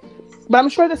not. But I'm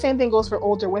sure the same thing goes for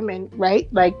older women, right?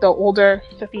 Like the older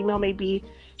the female may be,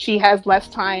 she has less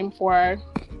time for,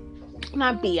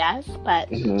 not BS, but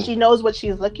she knows what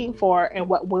she's looking for and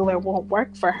what will or won't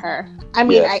work for her. I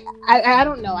mean, I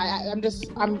don't know.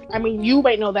 I mean, you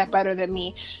might know that better than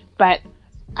me, but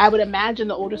I would imagine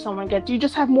the older someone gets, you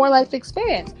just have more life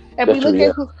experience. If we look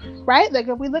at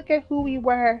if we look at who we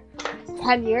were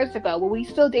 10 years ago, will we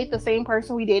still date the same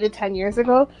person we dated 10 years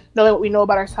ago, knowing what we know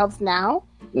about ourselves now?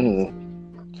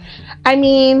 I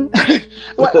mean,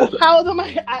 how old am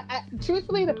I?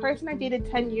 Truthfully, the person I dated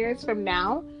 10 years from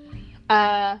now,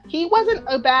 he wasn't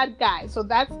a bad guy. So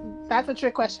that's a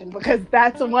trick question, because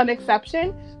that's the one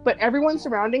exception. But everyone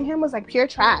surrounding him was like pure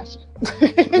trash.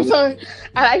 So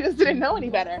I just didn't know any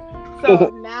better. So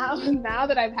now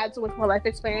that I've had so much more life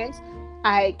experience,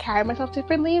 I carry myself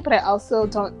differently, but I also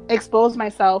don't expose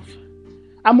myself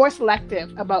I'm more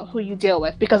selective about who you deal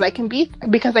with because I can be.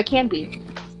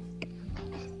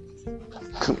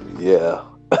 Yeah.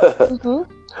 Hmm.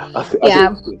 I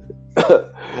Yeah.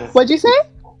 What'd you say?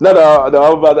 No.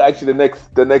 I'm about to ask you the next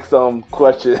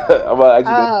question. I'm about to ask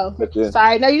you the Oh, next question.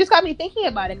 sorry. No, you just got me thinking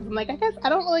about it because I'm like, I guess I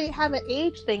don't really have an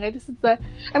age thing. I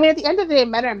mean, at the end of the day,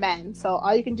 men are men, so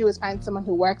all you can do is find someone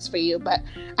who works for you. But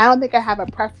I don't think I have a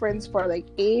preference for like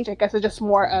age. I guess it's just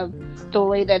more of the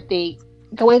way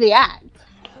the way they act,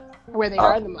 where they Uh,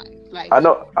 are in the life. I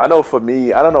know. For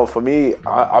me, I don't know. For me,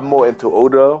 I'm more into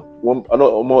older. I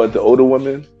know I'm more into older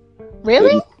women.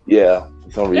 Really? Maybe, yeah,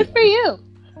 for some Good reason. for you.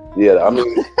 Yeah,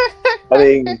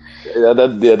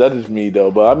 that is me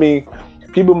though. But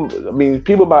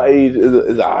people my age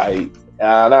is alright.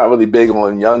 I'm not really big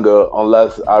on younger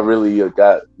unless I really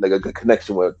got like a good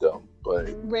connection with them. But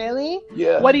Really?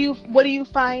 yeah, What do you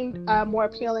find more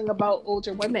appealing about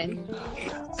older women?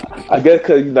 I guess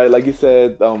because like you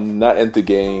said, not into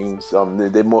games.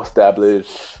 They're more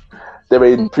established. They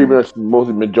pretty Hmm. much most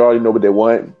majority know what they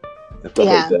want and stuff like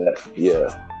Yeah, that.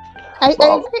 Yeah. I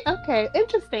But, agree. Okay,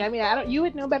 interesting. I mean, I don't. You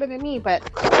would know better than me, but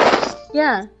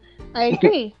yeah, I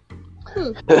agree.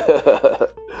 Hmm.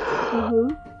 Mm-hmm.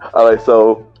 all right.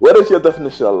 So, what is your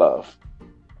definition of love?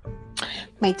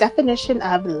 My definition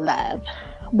of love.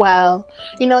 Well,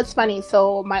 it's funny.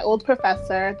 So my old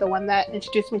professor, the one that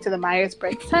introduced me to the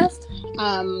Myers-Briggs test,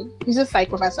 he's a psych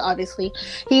professor, obviously.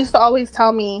 He used to always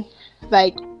tell me,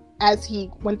 like, as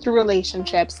he went through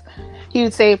relationships, he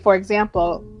would say, for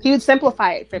example, he would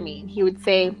simplify it for me. He would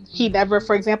say he never,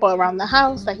 for example, around the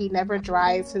house, that he never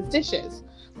dries his dishes.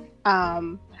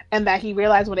 Um, and that he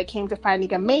realized when it came to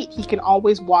finding a mate, he can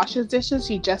always wash his dishes.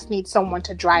 He just needs someone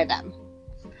to dry them,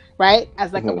 right?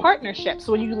 As like a Hmm. partnership.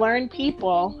 So when you learn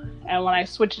people, and when I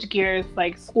switched gears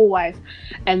like school wise,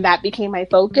 and that became my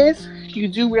focus, you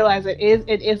do realize it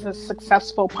is a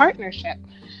successful partnership.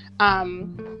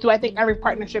 Do I think every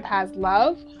partnership has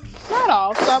love? Not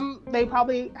all. Some they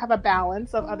probably have a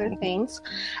balance of other things.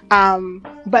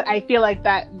 But I feel like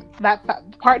that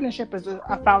partnership is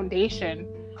a foundation,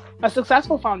 a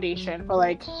successful foundation for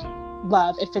like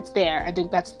love if it's there. I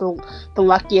think that's the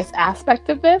luckiest aspect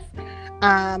of this.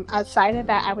 Outside of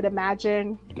that, I would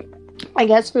imagine, I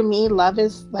guess for me, love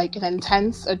is like an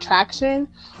intense attraction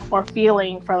or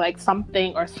feeling for like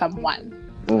something or someone.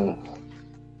 Mm.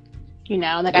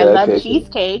 Like I Okay, love okay,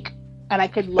 cheesecake and I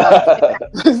could love,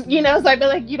 so I feel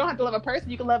like you don't have to love a person,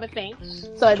 you can love a thing.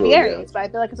 So it true. Yeah, varies, but I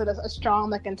feel like it's a strong,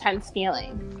 like intense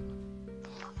feeling.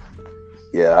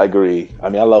 yeah, I agree. I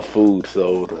mean, I love food,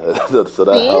 so so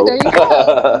that See, there helps. you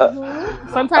go.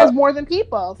 Sometimes more than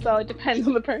people, so it depends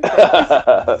on the person.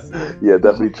 Yeah,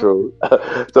 definitely true.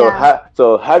 Yeah.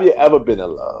 So have you ever been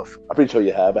in love? I'm pretty sure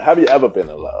you have. But have you ever been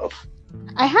in love?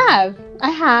 I have. I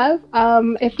have.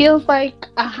 It feels like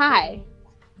a high,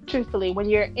 truthfully, when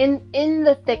you're in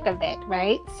the thick of it,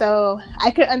 right? So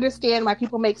I could understand why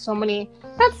people make so many,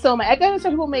 not so many, I can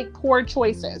understand people make poor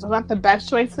choices or not the best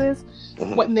choices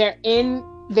Hmm. when they're in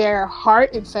their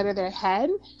heart instead of their head.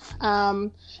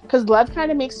 Because love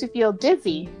kind of makes you feel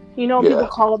dizzy. People Yeah.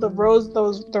 call the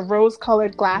rose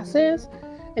colored glasses,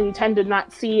 and you tend to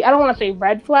not see, I don't want to say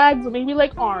red flags, but maybe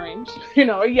like orange,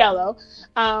 or yellow.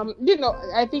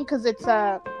 I think because it's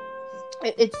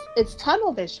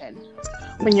tunnel vision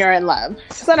when you're in love.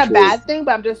 It's not a True. bad thing,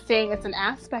 but I'm just saying it's an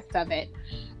aspect of it.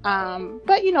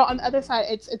 But on the other side,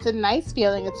 it's a nice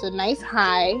feeling. It's a nice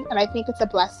high, and I think it's a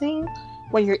blessing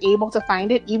when you're able to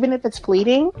find it, even if it's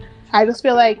fleeting. I just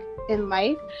feel like in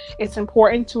life, it's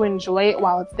important to enjoy it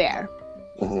while it's there.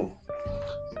 Hmm.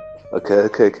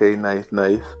 Okay. Nice.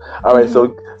 All right.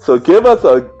 Mm-hmm. So give us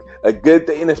a good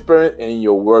dating experience and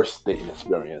your worst dating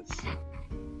experience.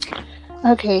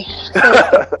 Okay,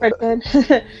 so for good,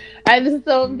 and this is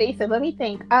so invasive. Let me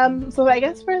think. So I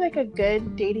guess for like a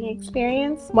good dating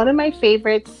experience, one of my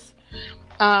favorites.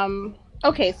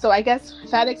 Okay, so I guess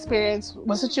that experience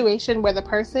was a situation where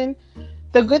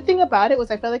the good thing about it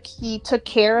was I felt like he took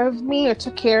care of me or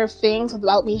took care of things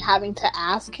without me having to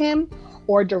ask him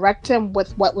or direct him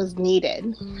with what was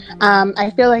needed.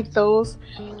 I feel like those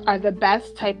are the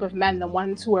best type of men, the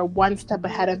ones who are one step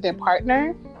ahead of their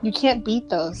partner. You can't beat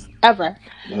those ever.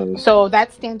 Mhm. So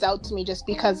that stands out to me just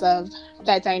because of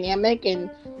that dynamic and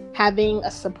having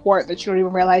a support that you don't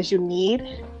even realize you need,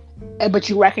 but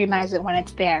you recognize it when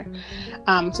it's there.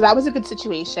 So that was a good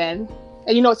situation.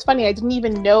 And it's funny, I didn't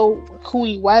even know who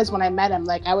he was when I met him.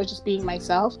 Like, I was just being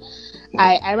myself.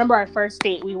 I remember our first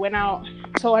date, we went out.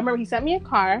 So I remember he sent me a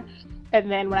car.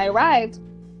 And then when I arrived,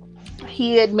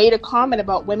 he had made a comment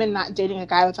about women not dating a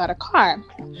guy without a car.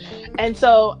 And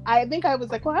so I think I was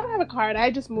like, well, I don't have a car, and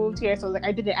I just moved here, so like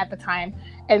I did it at the time.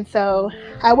 And so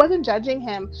I wasn't judging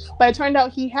him, but it turned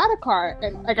out he had a car,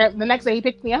 and like the next day he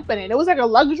picked me up in it. It was like a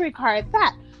luxury car at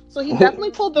that. So he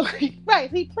definitely pulled the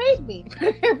right. He played me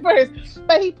at first,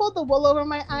 but he pulled the wool over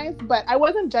my eyes. But I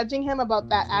wasn't judging him about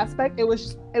that aspect. It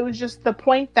was just the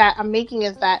point that I'm making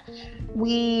is that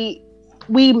we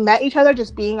met each other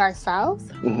just being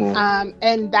ourselves,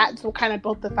 and that's what kind of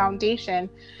built the foundation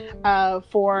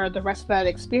for the rest of that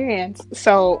experience.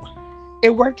 So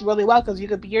it worked really well because you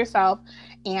could be yourself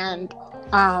and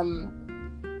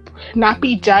not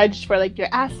be judged for like your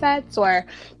assets or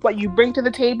what you bring to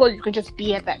the table. You could just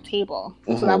be at that table.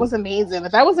 So that was amazing.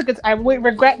 That was a good. I would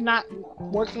regret not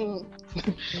working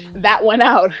that one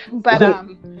out, but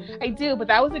I do. But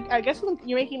that was I guess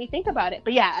you're making me think about it.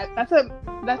 But yeah, that's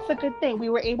a good thing. We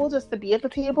were able just to be at the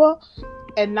table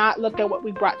and not look at what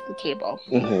we brought to the table,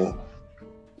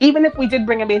 even if we did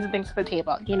bring amazing things to the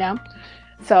table, you know.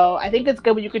 So I think it's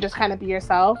good when you could just kind of be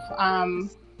yourself.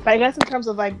 But I guess in terms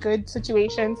of like good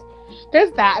situations,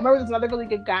 there's that. I remember there's another really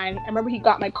good guy. I remember he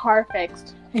got my car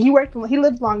fixed. And he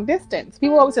lived long distance.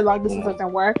 People always say long distance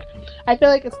doesn't work. I feel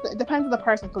like it depends on the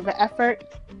person, because the effort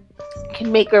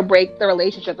can make or break the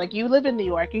relationship. Like you live in New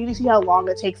York, you see how long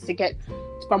it takes to get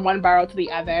from one borough to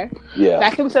the other. Yeah,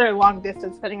 that can be considered long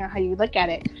distance depending on how you look at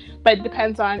it. But it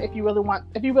depends on if you really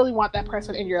want that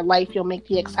person in your life, you'll make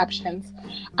the exceptions.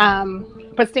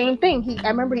 But same thing. I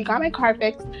remember he got my car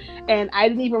fixed, and I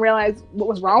didn't even realize what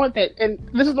was wrong with it. And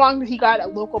this is long that he got a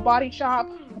local body shop,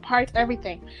 parts,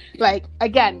 everything. Like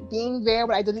again, being there,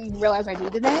 but I didn't even realize I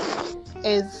needed it,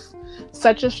 is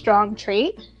such a strong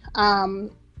trait.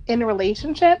 In a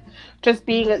relationship, just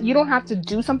you don't have to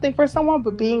do something for someone,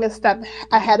 but being a step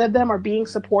ahead of them or being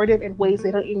supportive in ways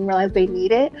they don't even realize they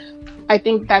need it. I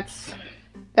think that's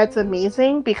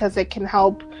amazing, because it can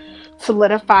help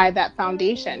solidify that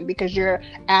foundation, because you're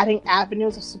adding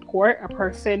avenues of support a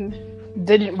person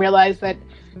didn't realize that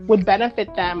would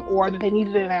benefit them or that they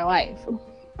needed in their life.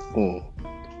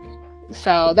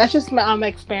 So that's just my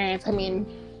experience. I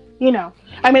mean, you know,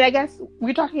 I guess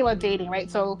we're talking about dating, right?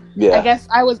 So yeah. I guess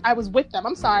I was with them.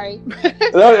 I'm sorry.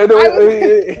 No,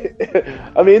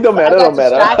 I mean, it don't matter. Don't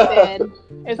matter.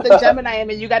 It's the Gemini in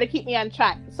me. You got to keep me on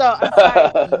track. So I'm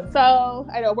sorry. So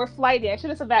I know we're flighty. I should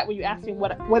have said that when you asked me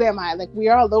what am I? Like, we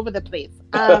are all over the place.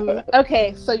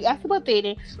 Okay, so you asked about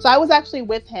dating. So I was actually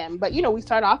with him, but you know, we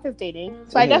start off as dating.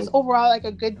 So I guess overall, like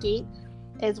a good date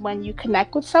is when you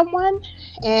connect with someone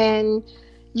and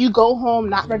you go home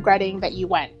not regretting that you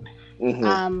went.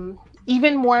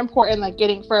 Even more important, like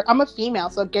I'm a female,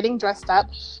 so getting dressed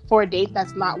up for a date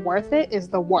that's not worth it is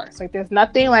the worst. Like there's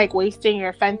nothing like wasting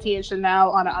your Fenty and Chanel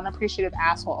on an unappreciative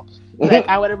asshole. Like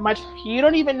I would have you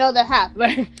don't even know the half.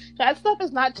 Like that stuff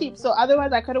is not cheap. So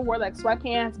otherwise I could have wore like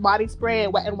sweatpants, body spray,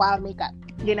 and Wet n Wild makeup,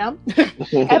 you know?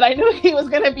 And I knew he was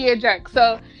gonna be a jerk.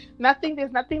 So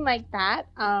there's nothing like that.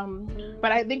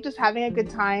 But I think just having a good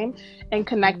time and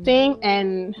connecting,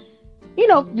 and you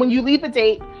know, when you leave a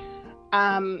date,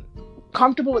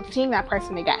 comfortable with seeing that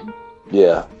person again.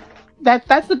 Yeah.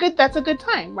 That's a good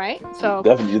time, right? So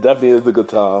definitely is a good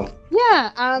time.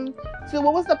 Yeah. So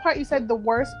what was the part you said the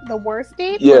worst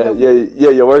date? Yeah,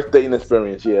 your worst dating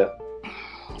experience, yeah.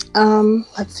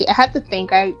 Let's see. I had to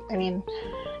think. I mean,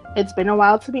 it's been a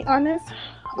while, to be honest.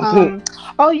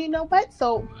 Oh, you know what?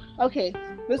 So, okay,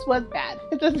 this was bad.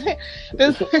 It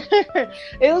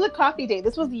was a coffee date.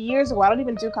 This was years ago. I don't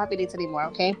even do coffee dates anymore,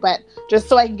 okay? But just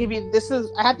so I can give you,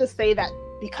 I have to say that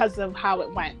because of how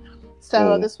it went.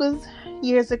 So this was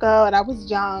years ago, and I was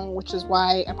young, which is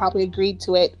why I probably agreed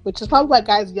to it, which is probably why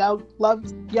guys love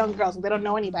young girls. They don't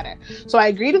know any better. So I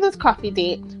agreed to this coffee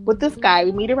date with this guy.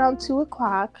 We meet around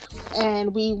 2:00,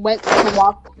 and we went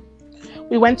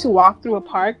to walk through a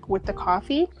park with the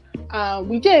coffee.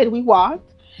 We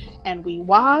walked and we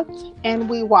walked and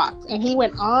we walked, and he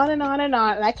went on and on and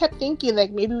on, and I kept thinking like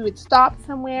maybe we would stop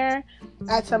somewhere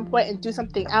at some point and do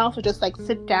something else, or just like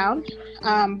sit down,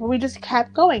 but we just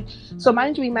kept going. So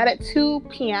mind you, we met at 2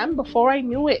 p.m. Before I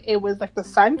knew it, it was like the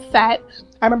sun set.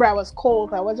 I remember I was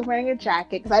cold. I wasn't wearing a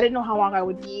jacket because I didn't know how long I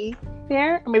would be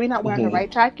there, or maybe not wearing the right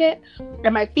jacket,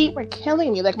 and my feet were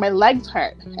killing me, like my legs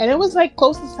hurt, and it was like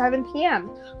close to 7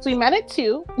 p.m. So we met at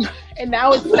 2 and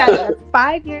now it's 7.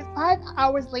 5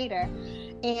 hours later,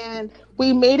 and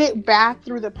we made it back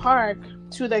through the park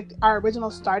to like our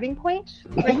original starting point,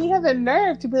 and he had the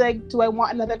nerve to be like, do I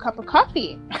want another cup of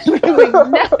coffee? I was like,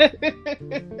 no.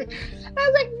 I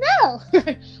was like, no.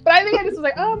 But I think I just was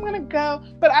like, oh, I'm gonna go.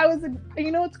 But I was,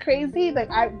 you know what's crazy, like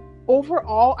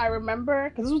overall, I remember,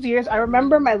 because this was years, I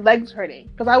remember my legs hurting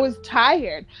because I was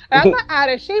tired. And I'm not out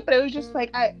of shape, but it was just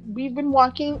like, we've been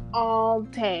walking all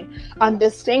day on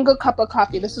this single cup of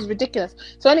coffee. This is ridiculous.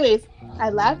 So anyways, I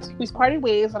left. We parted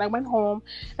ways and I went home.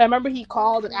 And I remember he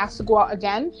called and asked to go out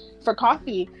again for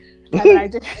coffee. And then I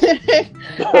did.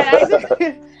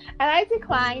 And I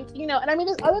declined, and I mean,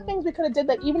 there's other things we could have did,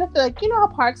 like, even if, like, how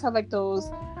parks have, like, those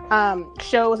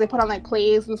shows they put on, like,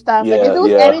 plays and stuff. Yeah, like, if there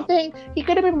was yeah. anything, he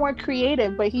could have been more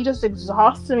creative, but he just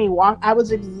exhausted me. I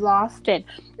was exhausted.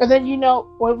 And then,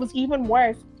 what was even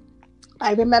worse,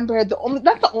 I remember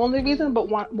not the only reason, but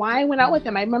why I went out with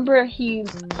him. I remember he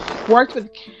worked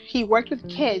with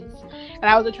kids, and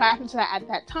I was attracted to that at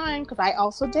that time because I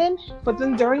also did. But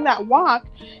then during that walk,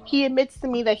 he admits to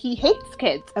me that he hates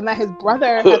kids and that his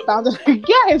brother had founded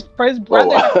his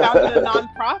brother had founded a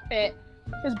nonprofit.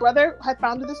 His brother had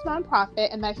founded this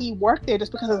nonprofit, and that he worked there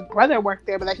just because his brother worked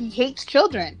there, but that he hates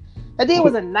children. That day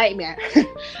was a nightmare. It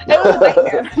was a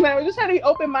nightmare. I was just trying to be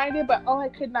open-minded, but I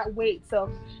could not wait.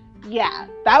 So yeah,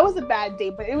 that was a bad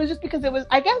day, but it was just because it was,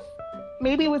 I guess,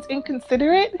 maybe it was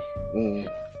inconsiderate.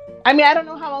 I mean, I don't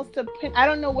know how else to I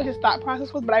don't know what his thought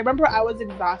process was, but I remember I was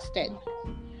exhausted.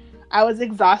 I was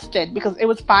exhausted because it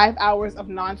was 5 hours of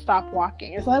nonstop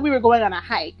walking. It's not like we were going on a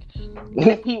hike.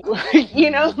 If he,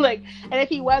 and if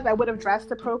he was, I would have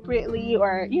dressed appropriately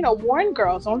or, warn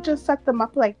girls, don't just set them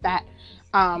up like that.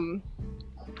 That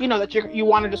you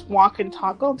want to just walk and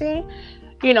talk all day.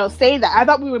 Say that. I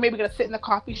thought we were maybe going to sit in the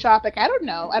coffee shop. Like, I don't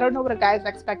know. I don't know what a guy's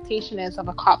expectation is of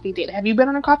a coffee date. Have you been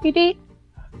on a coffee date?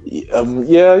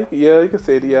 Yeah, you can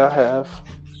say that. Yeah, I have.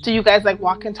 Do you guys, like,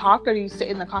 walk and talk, or do you sit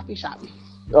in the coffee shop?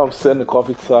 Sit in the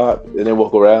coffee shop and then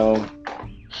walk around.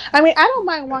 I mean, I don't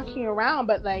mind walking around,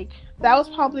 but, like, that was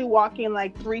probably walking,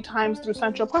 like, 3 times through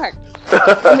Central Park.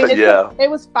 I mean, it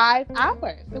was 5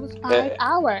 hours. It was 5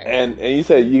 hours. And you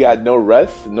said you got no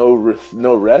rest? No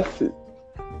rest?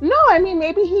 No, I mean,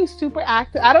 maybe he's super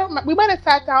active. We might have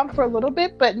sat down for a little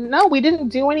bit, but no, we didn't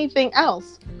do anything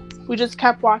else. We just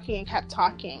kept walking and kept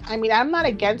talking. I mean, I'm not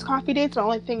against coffee dates. The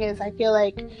only thing is, I feel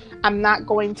like I'm not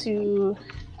going to,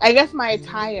 I guess my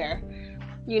attire,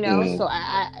 so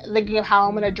I thinking of how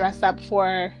I'm going to dress up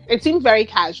for, it seems very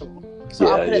casual. So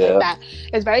I'll put it like that.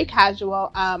 It's very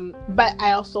casual, but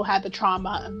I also had the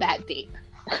trauma of that date.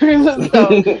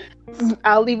 So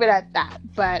I'll leave it at that.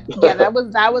 But yeah, that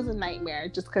was a nightmare.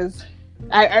 Just because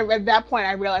I at that point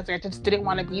I realized I just didn't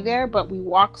want to be there. But we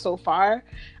walked so far,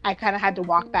 I kind of had to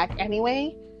walk back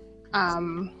anyway.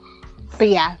 But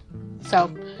yeah,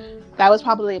 so that's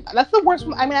the worst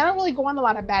one. I mean, I don't really go on a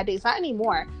lot of bad dates, not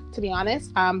anymore, to be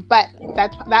honest. But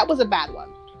that was a bad one.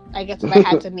 I guess if I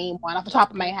had to name one off the top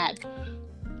of my head.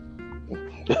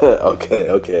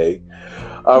 Okay.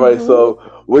 All right.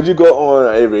 So, would you go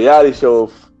on a reality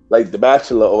show like The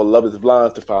Bachelor or Love Is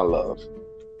Blind to find love?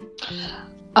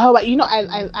 Oh,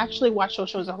 I actually watch those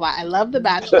shows a lot. I love The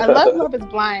Bachelor. I love Love Is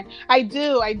Blind. I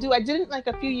do. I didn't, like,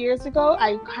 a few years ago.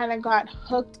 I kind of got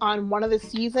hooked on one of the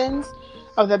seasons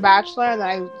of The Bachelor, and then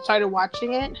I started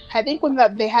watching it. I think when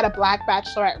they had a black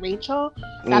bachelorette, Rachel,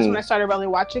 that's when I started really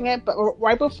watching it, but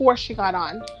right before she got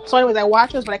on. So anyways, I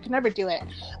watched this, but I could never do it.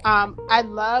 I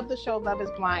love the show Love Is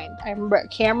Blind. I remember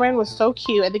Cameron was so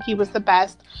cute. I think he was the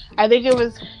best. I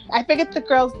forget the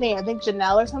girl's name. I think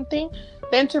Janelle or something.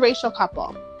 The interracial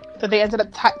couple. So they ended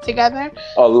up together.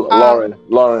 Oh, Lauren.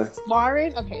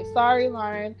 Lauren? Okay, sorry,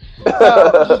 Lauren.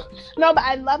 So, no, but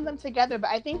I love them together.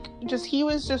 But I think he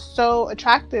was just so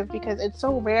attractive because it's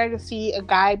so rare to see a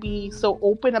guy be so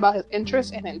open about his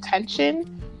interest and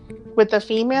intention with a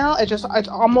female. It's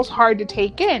almost hard to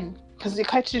take in because it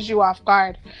catches you off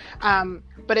guard.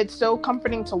 But it's so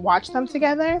comforting to watch them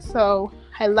together. So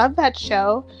I love that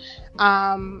show.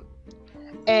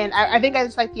 And I think I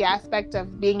just like the aspect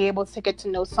of being able to get to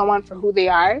know someone for who they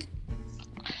are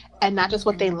and not just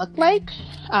what they look like,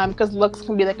 because looks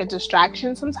can be like a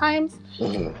distraction sometimes.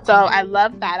 So I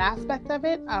love that aspect of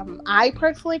it. I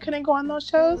personally couldn't go on those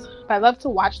shows, but I love to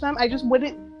watch them. I just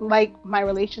wouldn't like my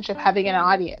relationship having an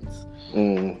audience.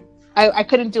 I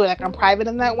couldn't do it. Like, I'm private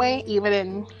in that way.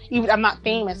 Even I'm not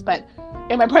famous, but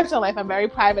in my personal life, I'm very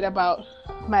private about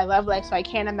my love life. So I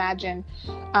can't imagine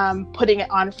putting it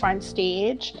on front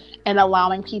stage and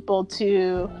allowing people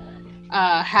to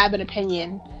have an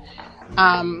opinion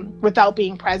without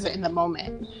being present in the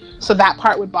moment. So that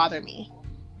part would bother me.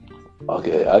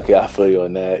 Okay, I feel you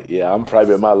on that. Yeah, I'm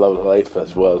private in my love life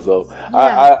as well. So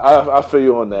yeah. I feel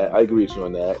you on that. I agree with you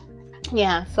on that.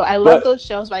 Yeah, so I love those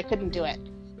shows, but I couldn't do it.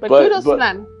 But kudos to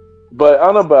them. But I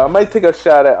don't know, but I might take a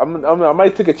shot at. I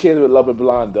might take a chance with Love and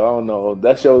Blonde. Though. I don't know.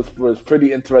 That show was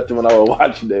pretty interesting when I was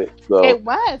watching it. So It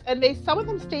was, and some of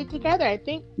them stayed together. I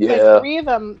think like yeah, 3 of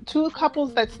them, 2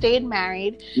 couples that stayed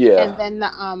married, yeah, and then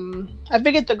I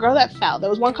forget the girl that fell. There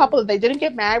was one couple that they didn't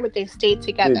get married, but they stayed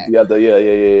together. yeah,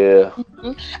 yeah.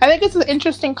 I think it's an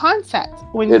interesting concept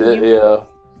It is, yeah.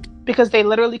 because they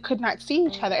literally could not see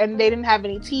each other, and they didn't have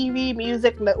any TV,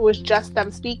 music. It was just them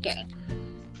speaking.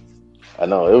 I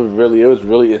know it was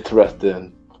really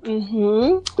interesting. I did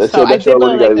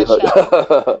really like the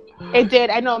show. It did.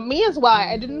 I know, me as well.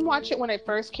 I didn't watch it when it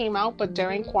first came out, but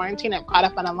during quarantine, I've caught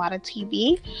up on a lot of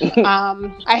TV.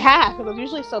 I have, because I was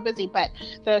usually so busy. But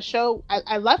the show,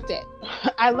 I loved it.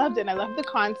 I loved it. I loved the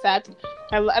concept.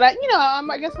 I'm a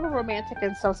romantic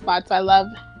in some spots. So I love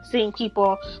seeing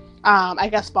people,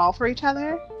 fall for each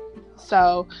other.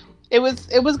 So it was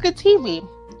good TV.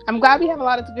 I'm glad we have a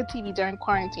lot of good TV during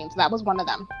quarantine. So that was one of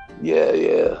them.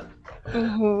 Yeah.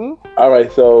 All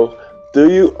right. So,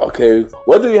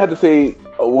 what do you have to say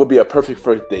would be a perfect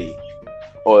first date,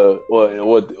 or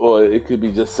it could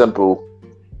be just simple?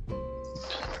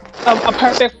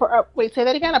 Wait, say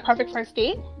that again. A perfect first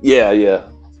date? Yeah.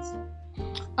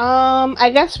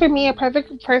 I guess for me, a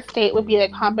perfect first date would be a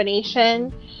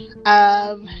combination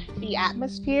of the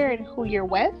atmosphere and who you're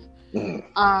with.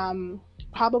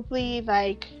 Probably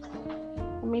like,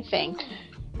 let me think.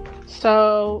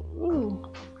 So,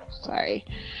 sorry.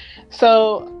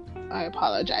 So, I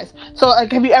apologize. So, like,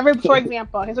 have you ever, for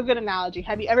example, here's a good analogy.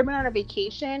 Have you ever been on a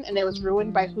vacation and it was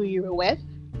ruined by who you were with?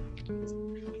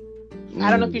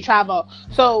 I don't know if you travel.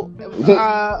 So,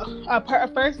 a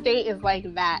first date is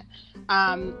like that.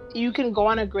 You can go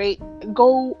on a great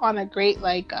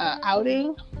like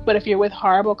outing, but if you're with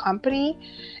horrible company,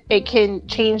 it can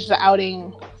change the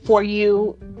outing for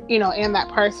you, and that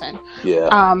person. Yeah.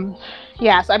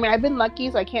 So I mean, I've been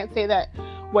lucky, so I can't say that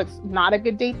what's not a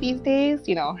good date these days,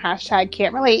 hashtag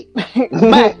can't relate.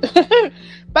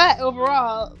 but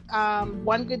overall,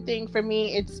 one good thing for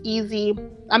me, it's easy.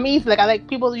 I'm easy. Like, I like,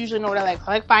 people usually know what I like.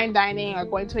 I like fine dining or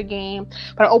going to a game,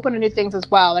 but I'm open to new things as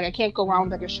well. Like, I can't go wrong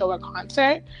with like a show or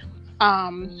concert. I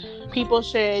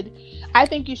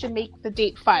think you should make the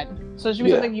date fun. So it should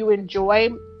be something you enjoy.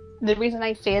 The reason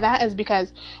I say that is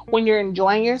because when you're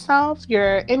enjoying yourself,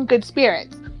 you're in good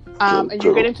spirits. And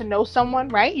you're getting to know someone,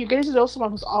 right? You're getting to know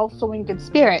someone who's also in good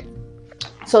spirits.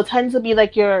 So it tends to be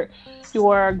like your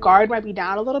guard might be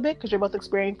down a little bit because you're both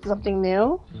experiencing something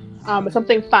new, but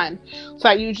something fun. So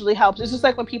that usually helps. It's just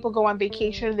like when people go on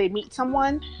vacation, they meet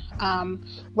someone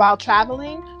while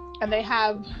traveling, and they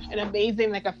have an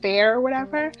amazing like affair or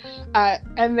whatever,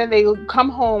 and then they come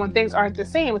home and things aren't the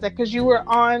same. It's like because you were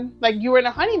in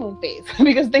a honeymoon phase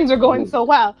because things are going so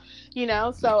well,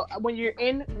 So when you're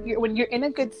in a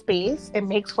good space, it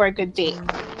makes for a good date,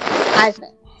 I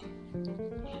think.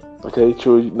 Okay,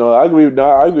 true. No, I agree.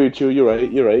 I agree with you. You're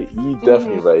right. You're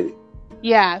definitely right.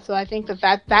 Yeah, so I think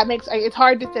that makes it's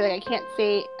hard to say. Like, I can't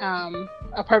say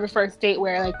a perfect first date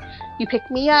where like you pick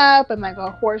me up and like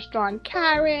a horse-drawn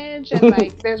carriage and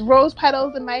like there's rose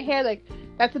petals in my hair. Like,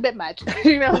 that's a bit much. Like,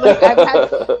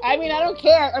 I don't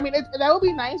care. I mean, that would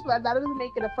be nice, but that doesn't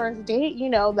make it a first date.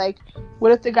 Like,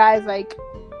 what if the guy's like,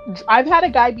 I've had a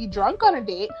guy be drunk on a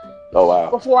date. Oh wow!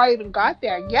 Before I even got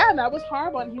there, yeah, that was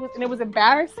horrible, and it was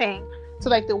embarrassing to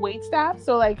like the wait staff.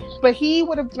 So like, but he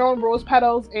would have thrown rose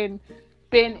petals and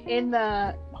been in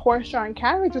the horse-drawn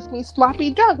carriage with me,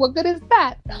 sloppy drunk. What good is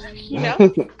that?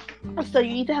 So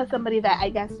you need to have somebody that I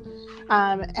guess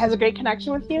has a great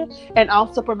connection with you and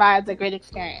also provides a great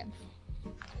experience.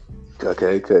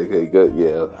 Okay, good.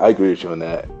 Yeah, I agree with you on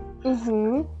that.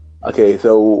 Okay,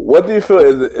 so what do you feel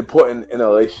is important in a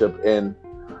relationship, and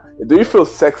do you feel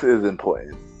sex is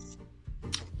important?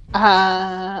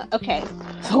 Okay.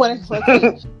 So let's see.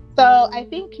 So I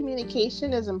think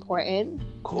communication is important.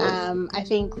 Cool. I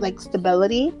think like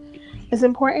stability is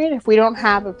important. If we don't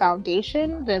have a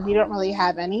foundation, then we don't really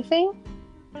have anything.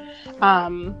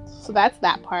 So that's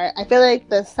that part. I feel like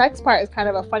the sex part is kind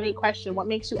of a funny question. What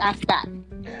makes you ask that?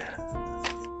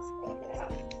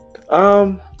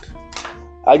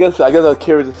 I guess I'm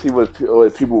curious to see what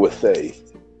people would say.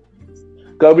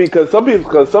 Because some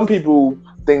people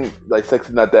think like sex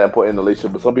is not that important in a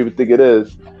relationship, but some people think it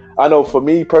is. I know for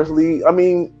me personally, I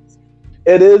mean,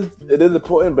 it is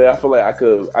important, but I feel like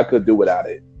I could do without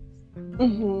it.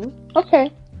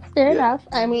 Okay, fair enough.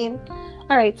 I mean,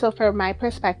 all right. So from my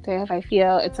perspective, I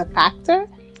feel it's a factor,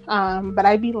 but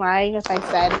I'd be lying if I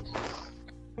said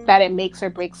that it makes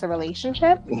or breaks a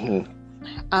relationship.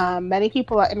 Many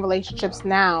people are in relationships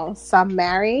now, some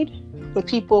married, with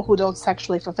people who don't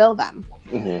sexually fulfill them,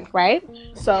 right?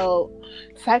 So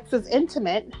sex is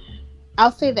intimate,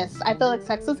 I'll say this. I feel like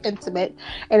sex is intimate,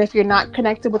 and if you're not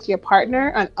connected with your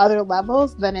partner on other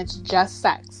levels, then it's just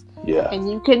sex. Yeah.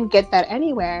 And you can get that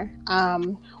anywhere.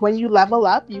 When you level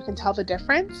up, you can tell the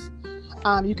difference.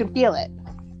 You can feel it.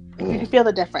 You can feel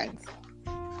the difference.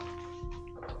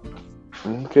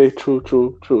 Okay, true.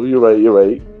 You're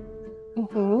right.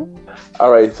 Mm-hmm.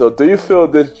 All right. So, do you feel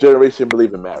this generation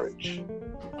believe in marriage?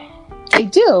 I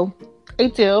do.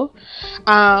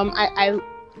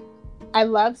 I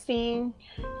love seeing.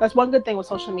 That's one good thing with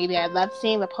social media. I love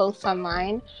seeing the posts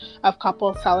online of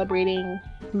couples celebrating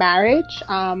marriage,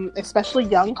 especially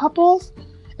young couples,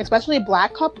 especially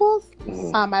Black couples.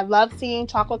 I love seeing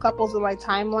chocolate couples in my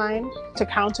timeline to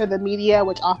counter the media,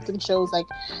 which often shows like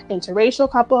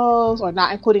interracial couples or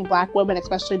not including Black women,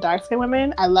 especially dark-skinned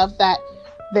women. I love that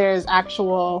there's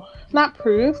actual, not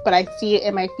proof, but I see it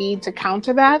in my feed to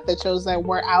counter that shows that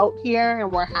we're out here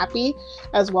and we're happy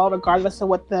as well, regardless of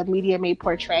what the media may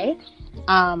portray.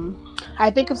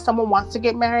 I think if someone wants to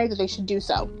get married, that they should do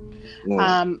so.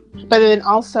 But then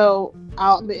also,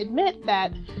 I'll admit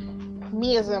that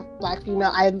me as a Black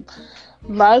female, I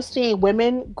love seeing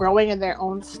women growing in their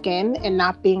own skin and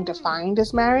not being defined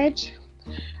as marriage.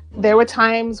 There were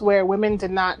times where women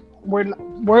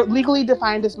were legally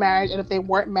defined as marriage, and if they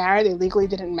weren't married, they legally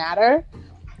didn't matter.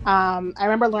 I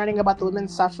remember learning about the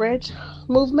women's suffrage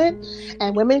movement,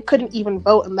 and women couldn't even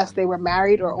vote unless they were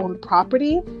married or owned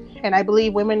property. And I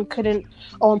believe women couldn't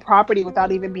own property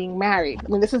without even being married. I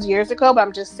mean, this is years ago, but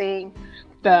I'm just saying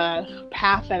the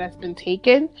path that has been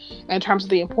taken in terms of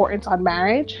the importance on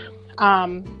marriage. I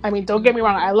mean, don't get me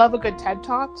wrong, I love a good TED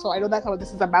Talk, so I know that's what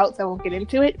this is about, so I won't get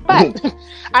into it. But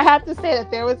I have to say that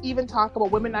there was even talk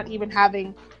about women not even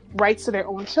having rights to their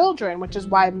own children, which is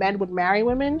why men would marry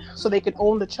women so they could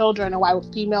own the children, and why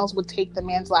females would take the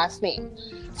man's last name.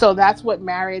 So that's what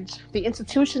marriage, the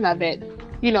institution of it,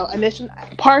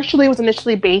 partially was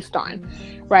initially based on,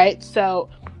 right? So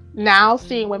now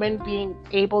seeing women being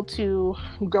able to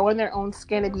grow in their own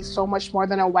skin and be so much more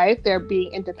than a wife, they're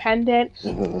being independent,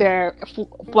 they're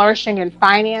flourishing in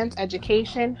finance,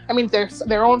 education. I mean,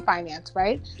 their own finance,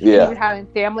 right? Yeah. And even having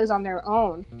families on their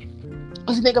own.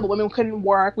 Because you think about women couldn't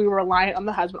work, we were reliant on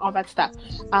the husband, all that stuff.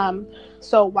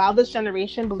 So while this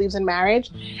generation believes in marriage,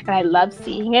 and I love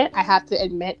seeing it, I have to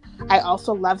admit, I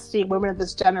also love seeing women of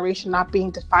this generation not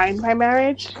being defined by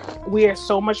marriage. We are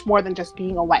so much more than just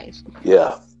being a wife.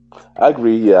 Yeah, I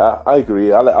agree. Yeah, I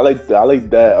agree. I like that. I like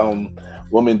that.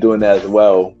 Women doing that as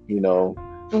well.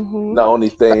 Not only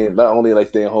staying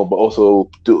home, but also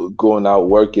going out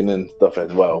working and stuff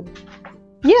as well.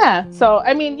 Yeah. So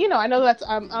I mean, I know that's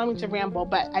I don't mean to ramble,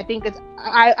 but I think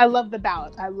I love the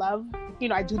balance. I love,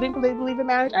 I do think they believe in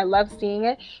marriage. I love seeing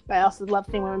it, but I also love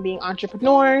seeing women being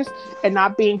entrepreneurs and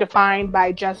not being defined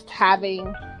by just having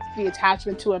the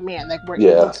attachment to a man. Like we're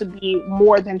able to be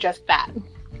more than just that.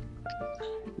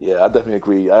 Yeah, I definitely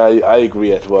agree. I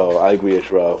agree as well.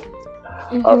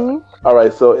 All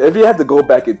right. So if you had to go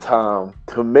back in time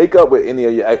to make up with any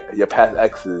of your past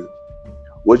exes,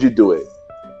 would you do it?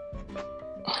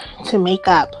 To make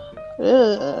up?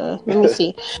 Let me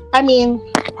see. I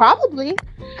mean, probably.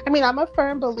 I mean, I'm a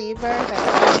firm believer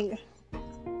that timing.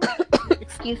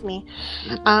 Excuse me.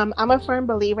 I'm a firm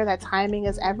believer that timing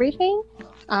is everything.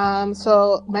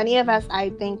 So many of us,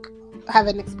 I think, have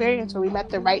an experience where we met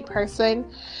the right person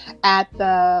at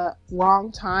the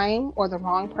wrong time or the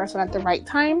wrong person at the right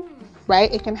time,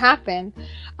 right? It can happen.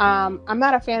 I'm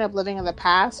not a fan of living in the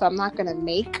past, so I'm not going to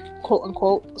make, quote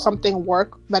unquote, something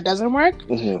work that doesn't work.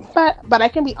 But I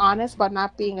can be honest about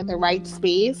not being in the right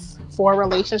space for a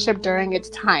relationship during its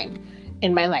time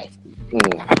in my life.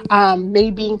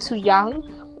 Maybe being too young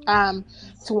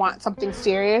to want something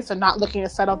serious and not looking to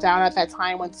settle down at that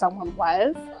time when someone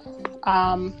was.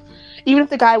 Even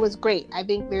if the guy was great, I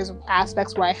think there's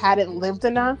aspects where I hadn't lived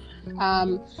enough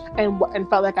and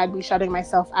felt like I'd be shutting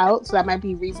myself out. So that might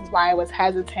be reasons why I was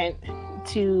hesitant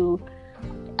to,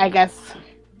 I guess,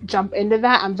 jump into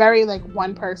that. I'm very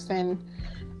one person.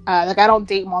 I don't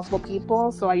date multiple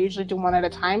people, so I usually do one at a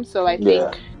time. So I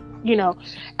think,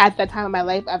 at that time of my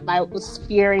life, I was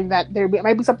fearing that there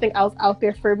might be something else out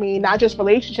there for me, not just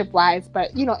relationship-wise, but,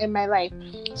 in my life.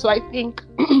 So I think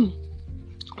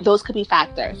those could be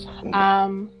factors.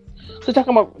 So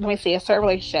talking about, let me see, a certain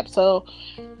relationship. So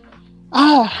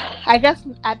I guess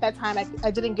at that time, I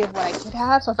didn't give what I could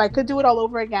have. So if I could do it all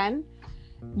over again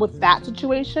with that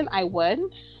situation, I would.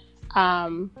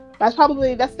 That's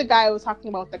the guy I was talking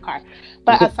about with the car.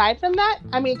 But aside from that,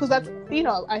 I mean, because that's,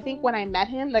 I think when I met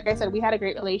him, like I said, we had a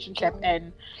great relationship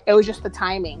and it was just the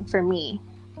timing for me.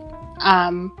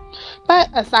 But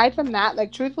aside from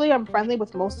that, truthfully, I'm friendly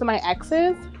with most of my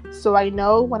exes. so I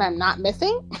know when I'm not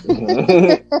missing.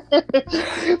 Mhm. So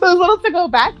it's little to go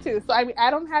back to. So I mean,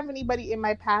 I don't have anybody in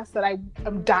my past that I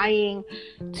am dying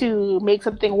to make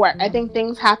something work. I think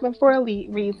things happen for a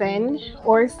reason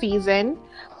or a season.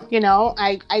 You know,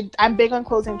 I'm big on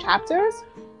closing chapters.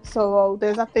 So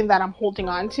there's nothing that I'm holding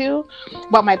on to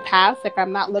about my past. Like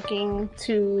I'm not looking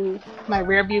to my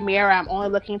rearview mirror. I'm only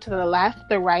looking to the left,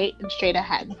 the right, and straight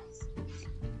ahead.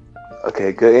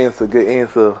 Okay, good answer. Good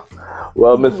answer.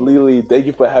 Well, Miss Hmm. Lelee, thank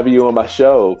you for having you on my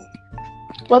show.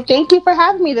 Well, thank you for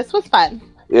having me. This was fun.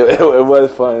 It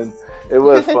was fun. It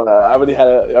was fun. I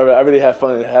really had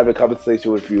fun having a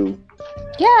conversation with you.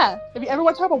 Yeah. If you ever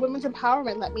want to talk about women's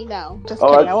empowerment, let me know. Just All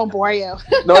kidding. I right. won't bore you.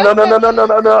 No, no, no, no, no, no,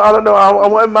 no, no. I don't know. I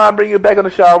wouldn't mind bringing you back on the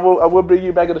show. I will bring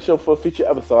you back on the show for a future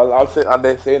episode. I'm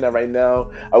there saying that right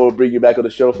now. I will bring you back on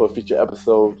the show for a future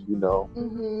episode. You know.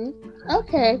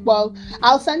 Okay. Well,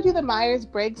 I'll send you the Myers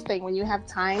Briggs thing when you have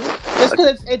time, just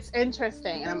because it's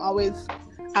interesting, and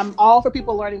I'm all for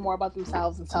people learning more about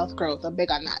themselves and self growth. I'm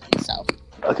big on that. So.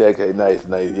 Okay, okay, nice,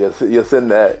 nice. Yes, you'll send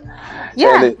that. And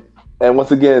Yeah. and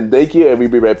once again, thank you, and we'll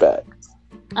be right back.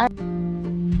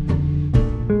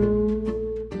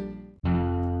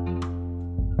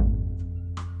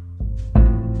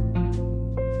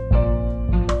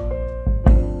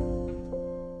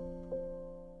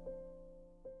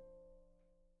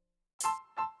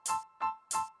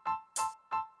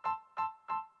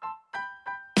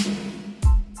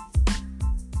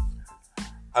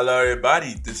 Hello,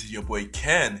 everybody. This is your boy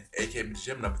Ken, aka Mr.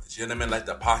 Gentleman, the Gentleman Like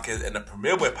the Podcast and the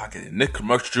Premier Boy Podcast. And this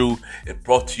commercial is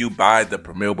brought to you by the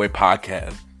Premier Boy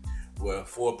Podcast, where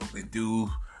four publicly do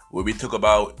where we talk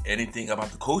about anything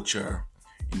about the culture.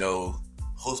 You know,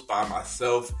 hosted by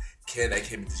myself, Ken,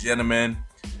 aka Mr. Gentleman,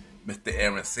 Mr.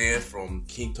 Aaron Sands from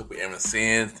King Talk with Aaron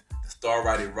Sands, the Star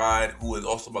Riding Ride, who is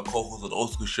also my co-host of the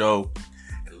Old School Show,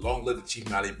 and Long Live the Chief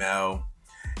Nolly Bell.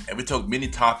 And we talk many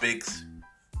topics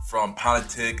from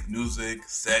politics, music,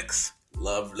 sex,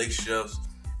 love, relationships,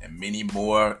 and many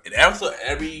more. And also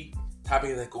every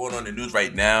topic that's going on in the news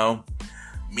right now.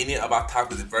 Many of our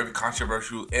topics is very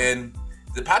controversial, and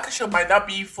the podcast show might not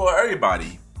be for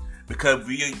everybody because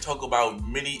we talk about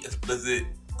many explicit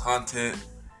content.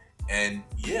 And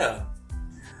yeah,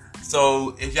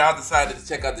 so if y'all decided to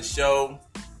check out the show,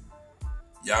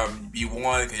 y'all be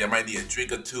warned because y'all might need a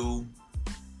drink or two.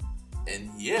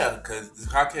 And yeah, because this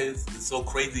podcast is so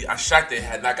crazy. I'm shocked it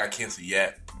had not got canceled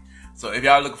yet. So if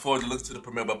y'all looking forward to listen to the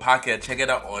Premier Boy Podcast, check it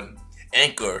out on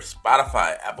Anchor,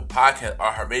 Spotify, Apple Podcast,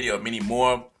 iHeartRadio, and many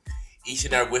more. Each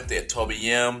and every Wednesday at 12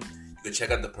 a.m. You can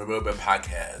check out the Premier Boy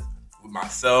Podcast with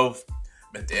myself,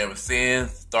 Mr. Aaron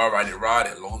Sands, Star Riding Rod,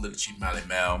 and Long Live the Chief Molly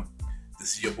Mal.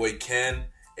 This is your boy Ken,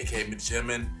 aka Mr.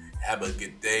 Gentleman. Have a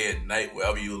good day and night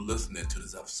wherever you're listening to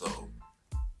this episode.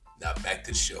 Now back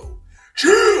to the show.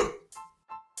 Yeah!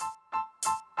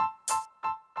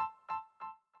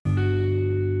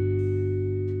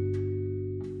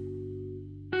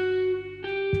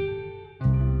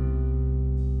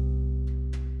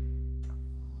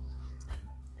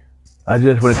 I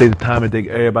just want to take the time and thank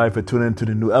everybody for tuning into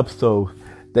the new episode.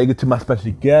 Thank you to my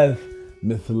special guest,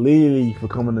 Miss Lelee, for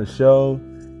coming to the show.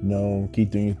 You know,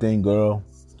 keep doing your thing, girl.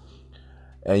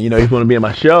 And you know, if you want to be on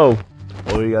my show,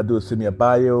 all you gotta do is send me a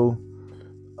bio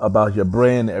about your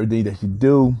brand and everything that you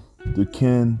do. Do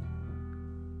Ken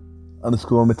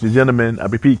underscore Mr. Gentleman. I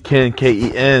repeat, Ken,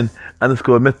 Ken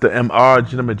underscore Mr. Mr.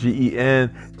 Gentleman,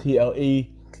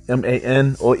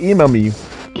 GENTLEMAN, or email me,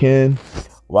 Ken,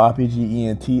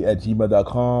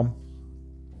 ypgent@gmail.com.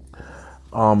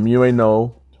 You already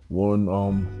know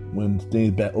when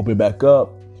things open back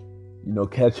up. You know,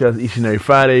 catch us each and every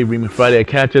Friday. Remix Friday at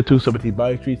Catch Us 217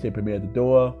 Body Street. Say premiere at the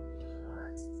door.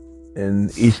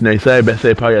 And each and every Saturday, best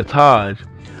say party at Taj.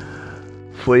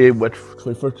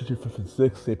 21st to 5th and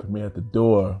 6th. Say premiere at the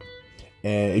door.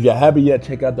 And if y'all haven't yet,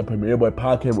 check out the Premier Boy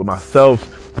Podcast with myself,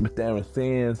 Mr. Aaron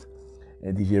Sands,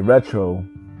 and DJ Retro.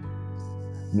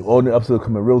 All new episode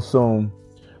coming real soon.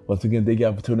 Once again, thank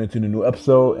y'all for tuning into the new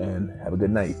episode, and have a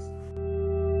good night.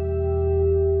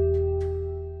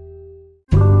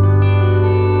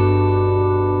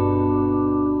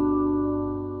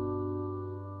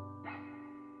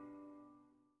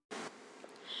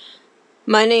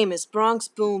 My name is Bronx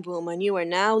Boom Boom, and you are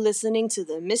now listening to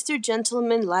the Mr.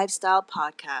 Gentleman Lifestyle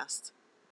Podcast.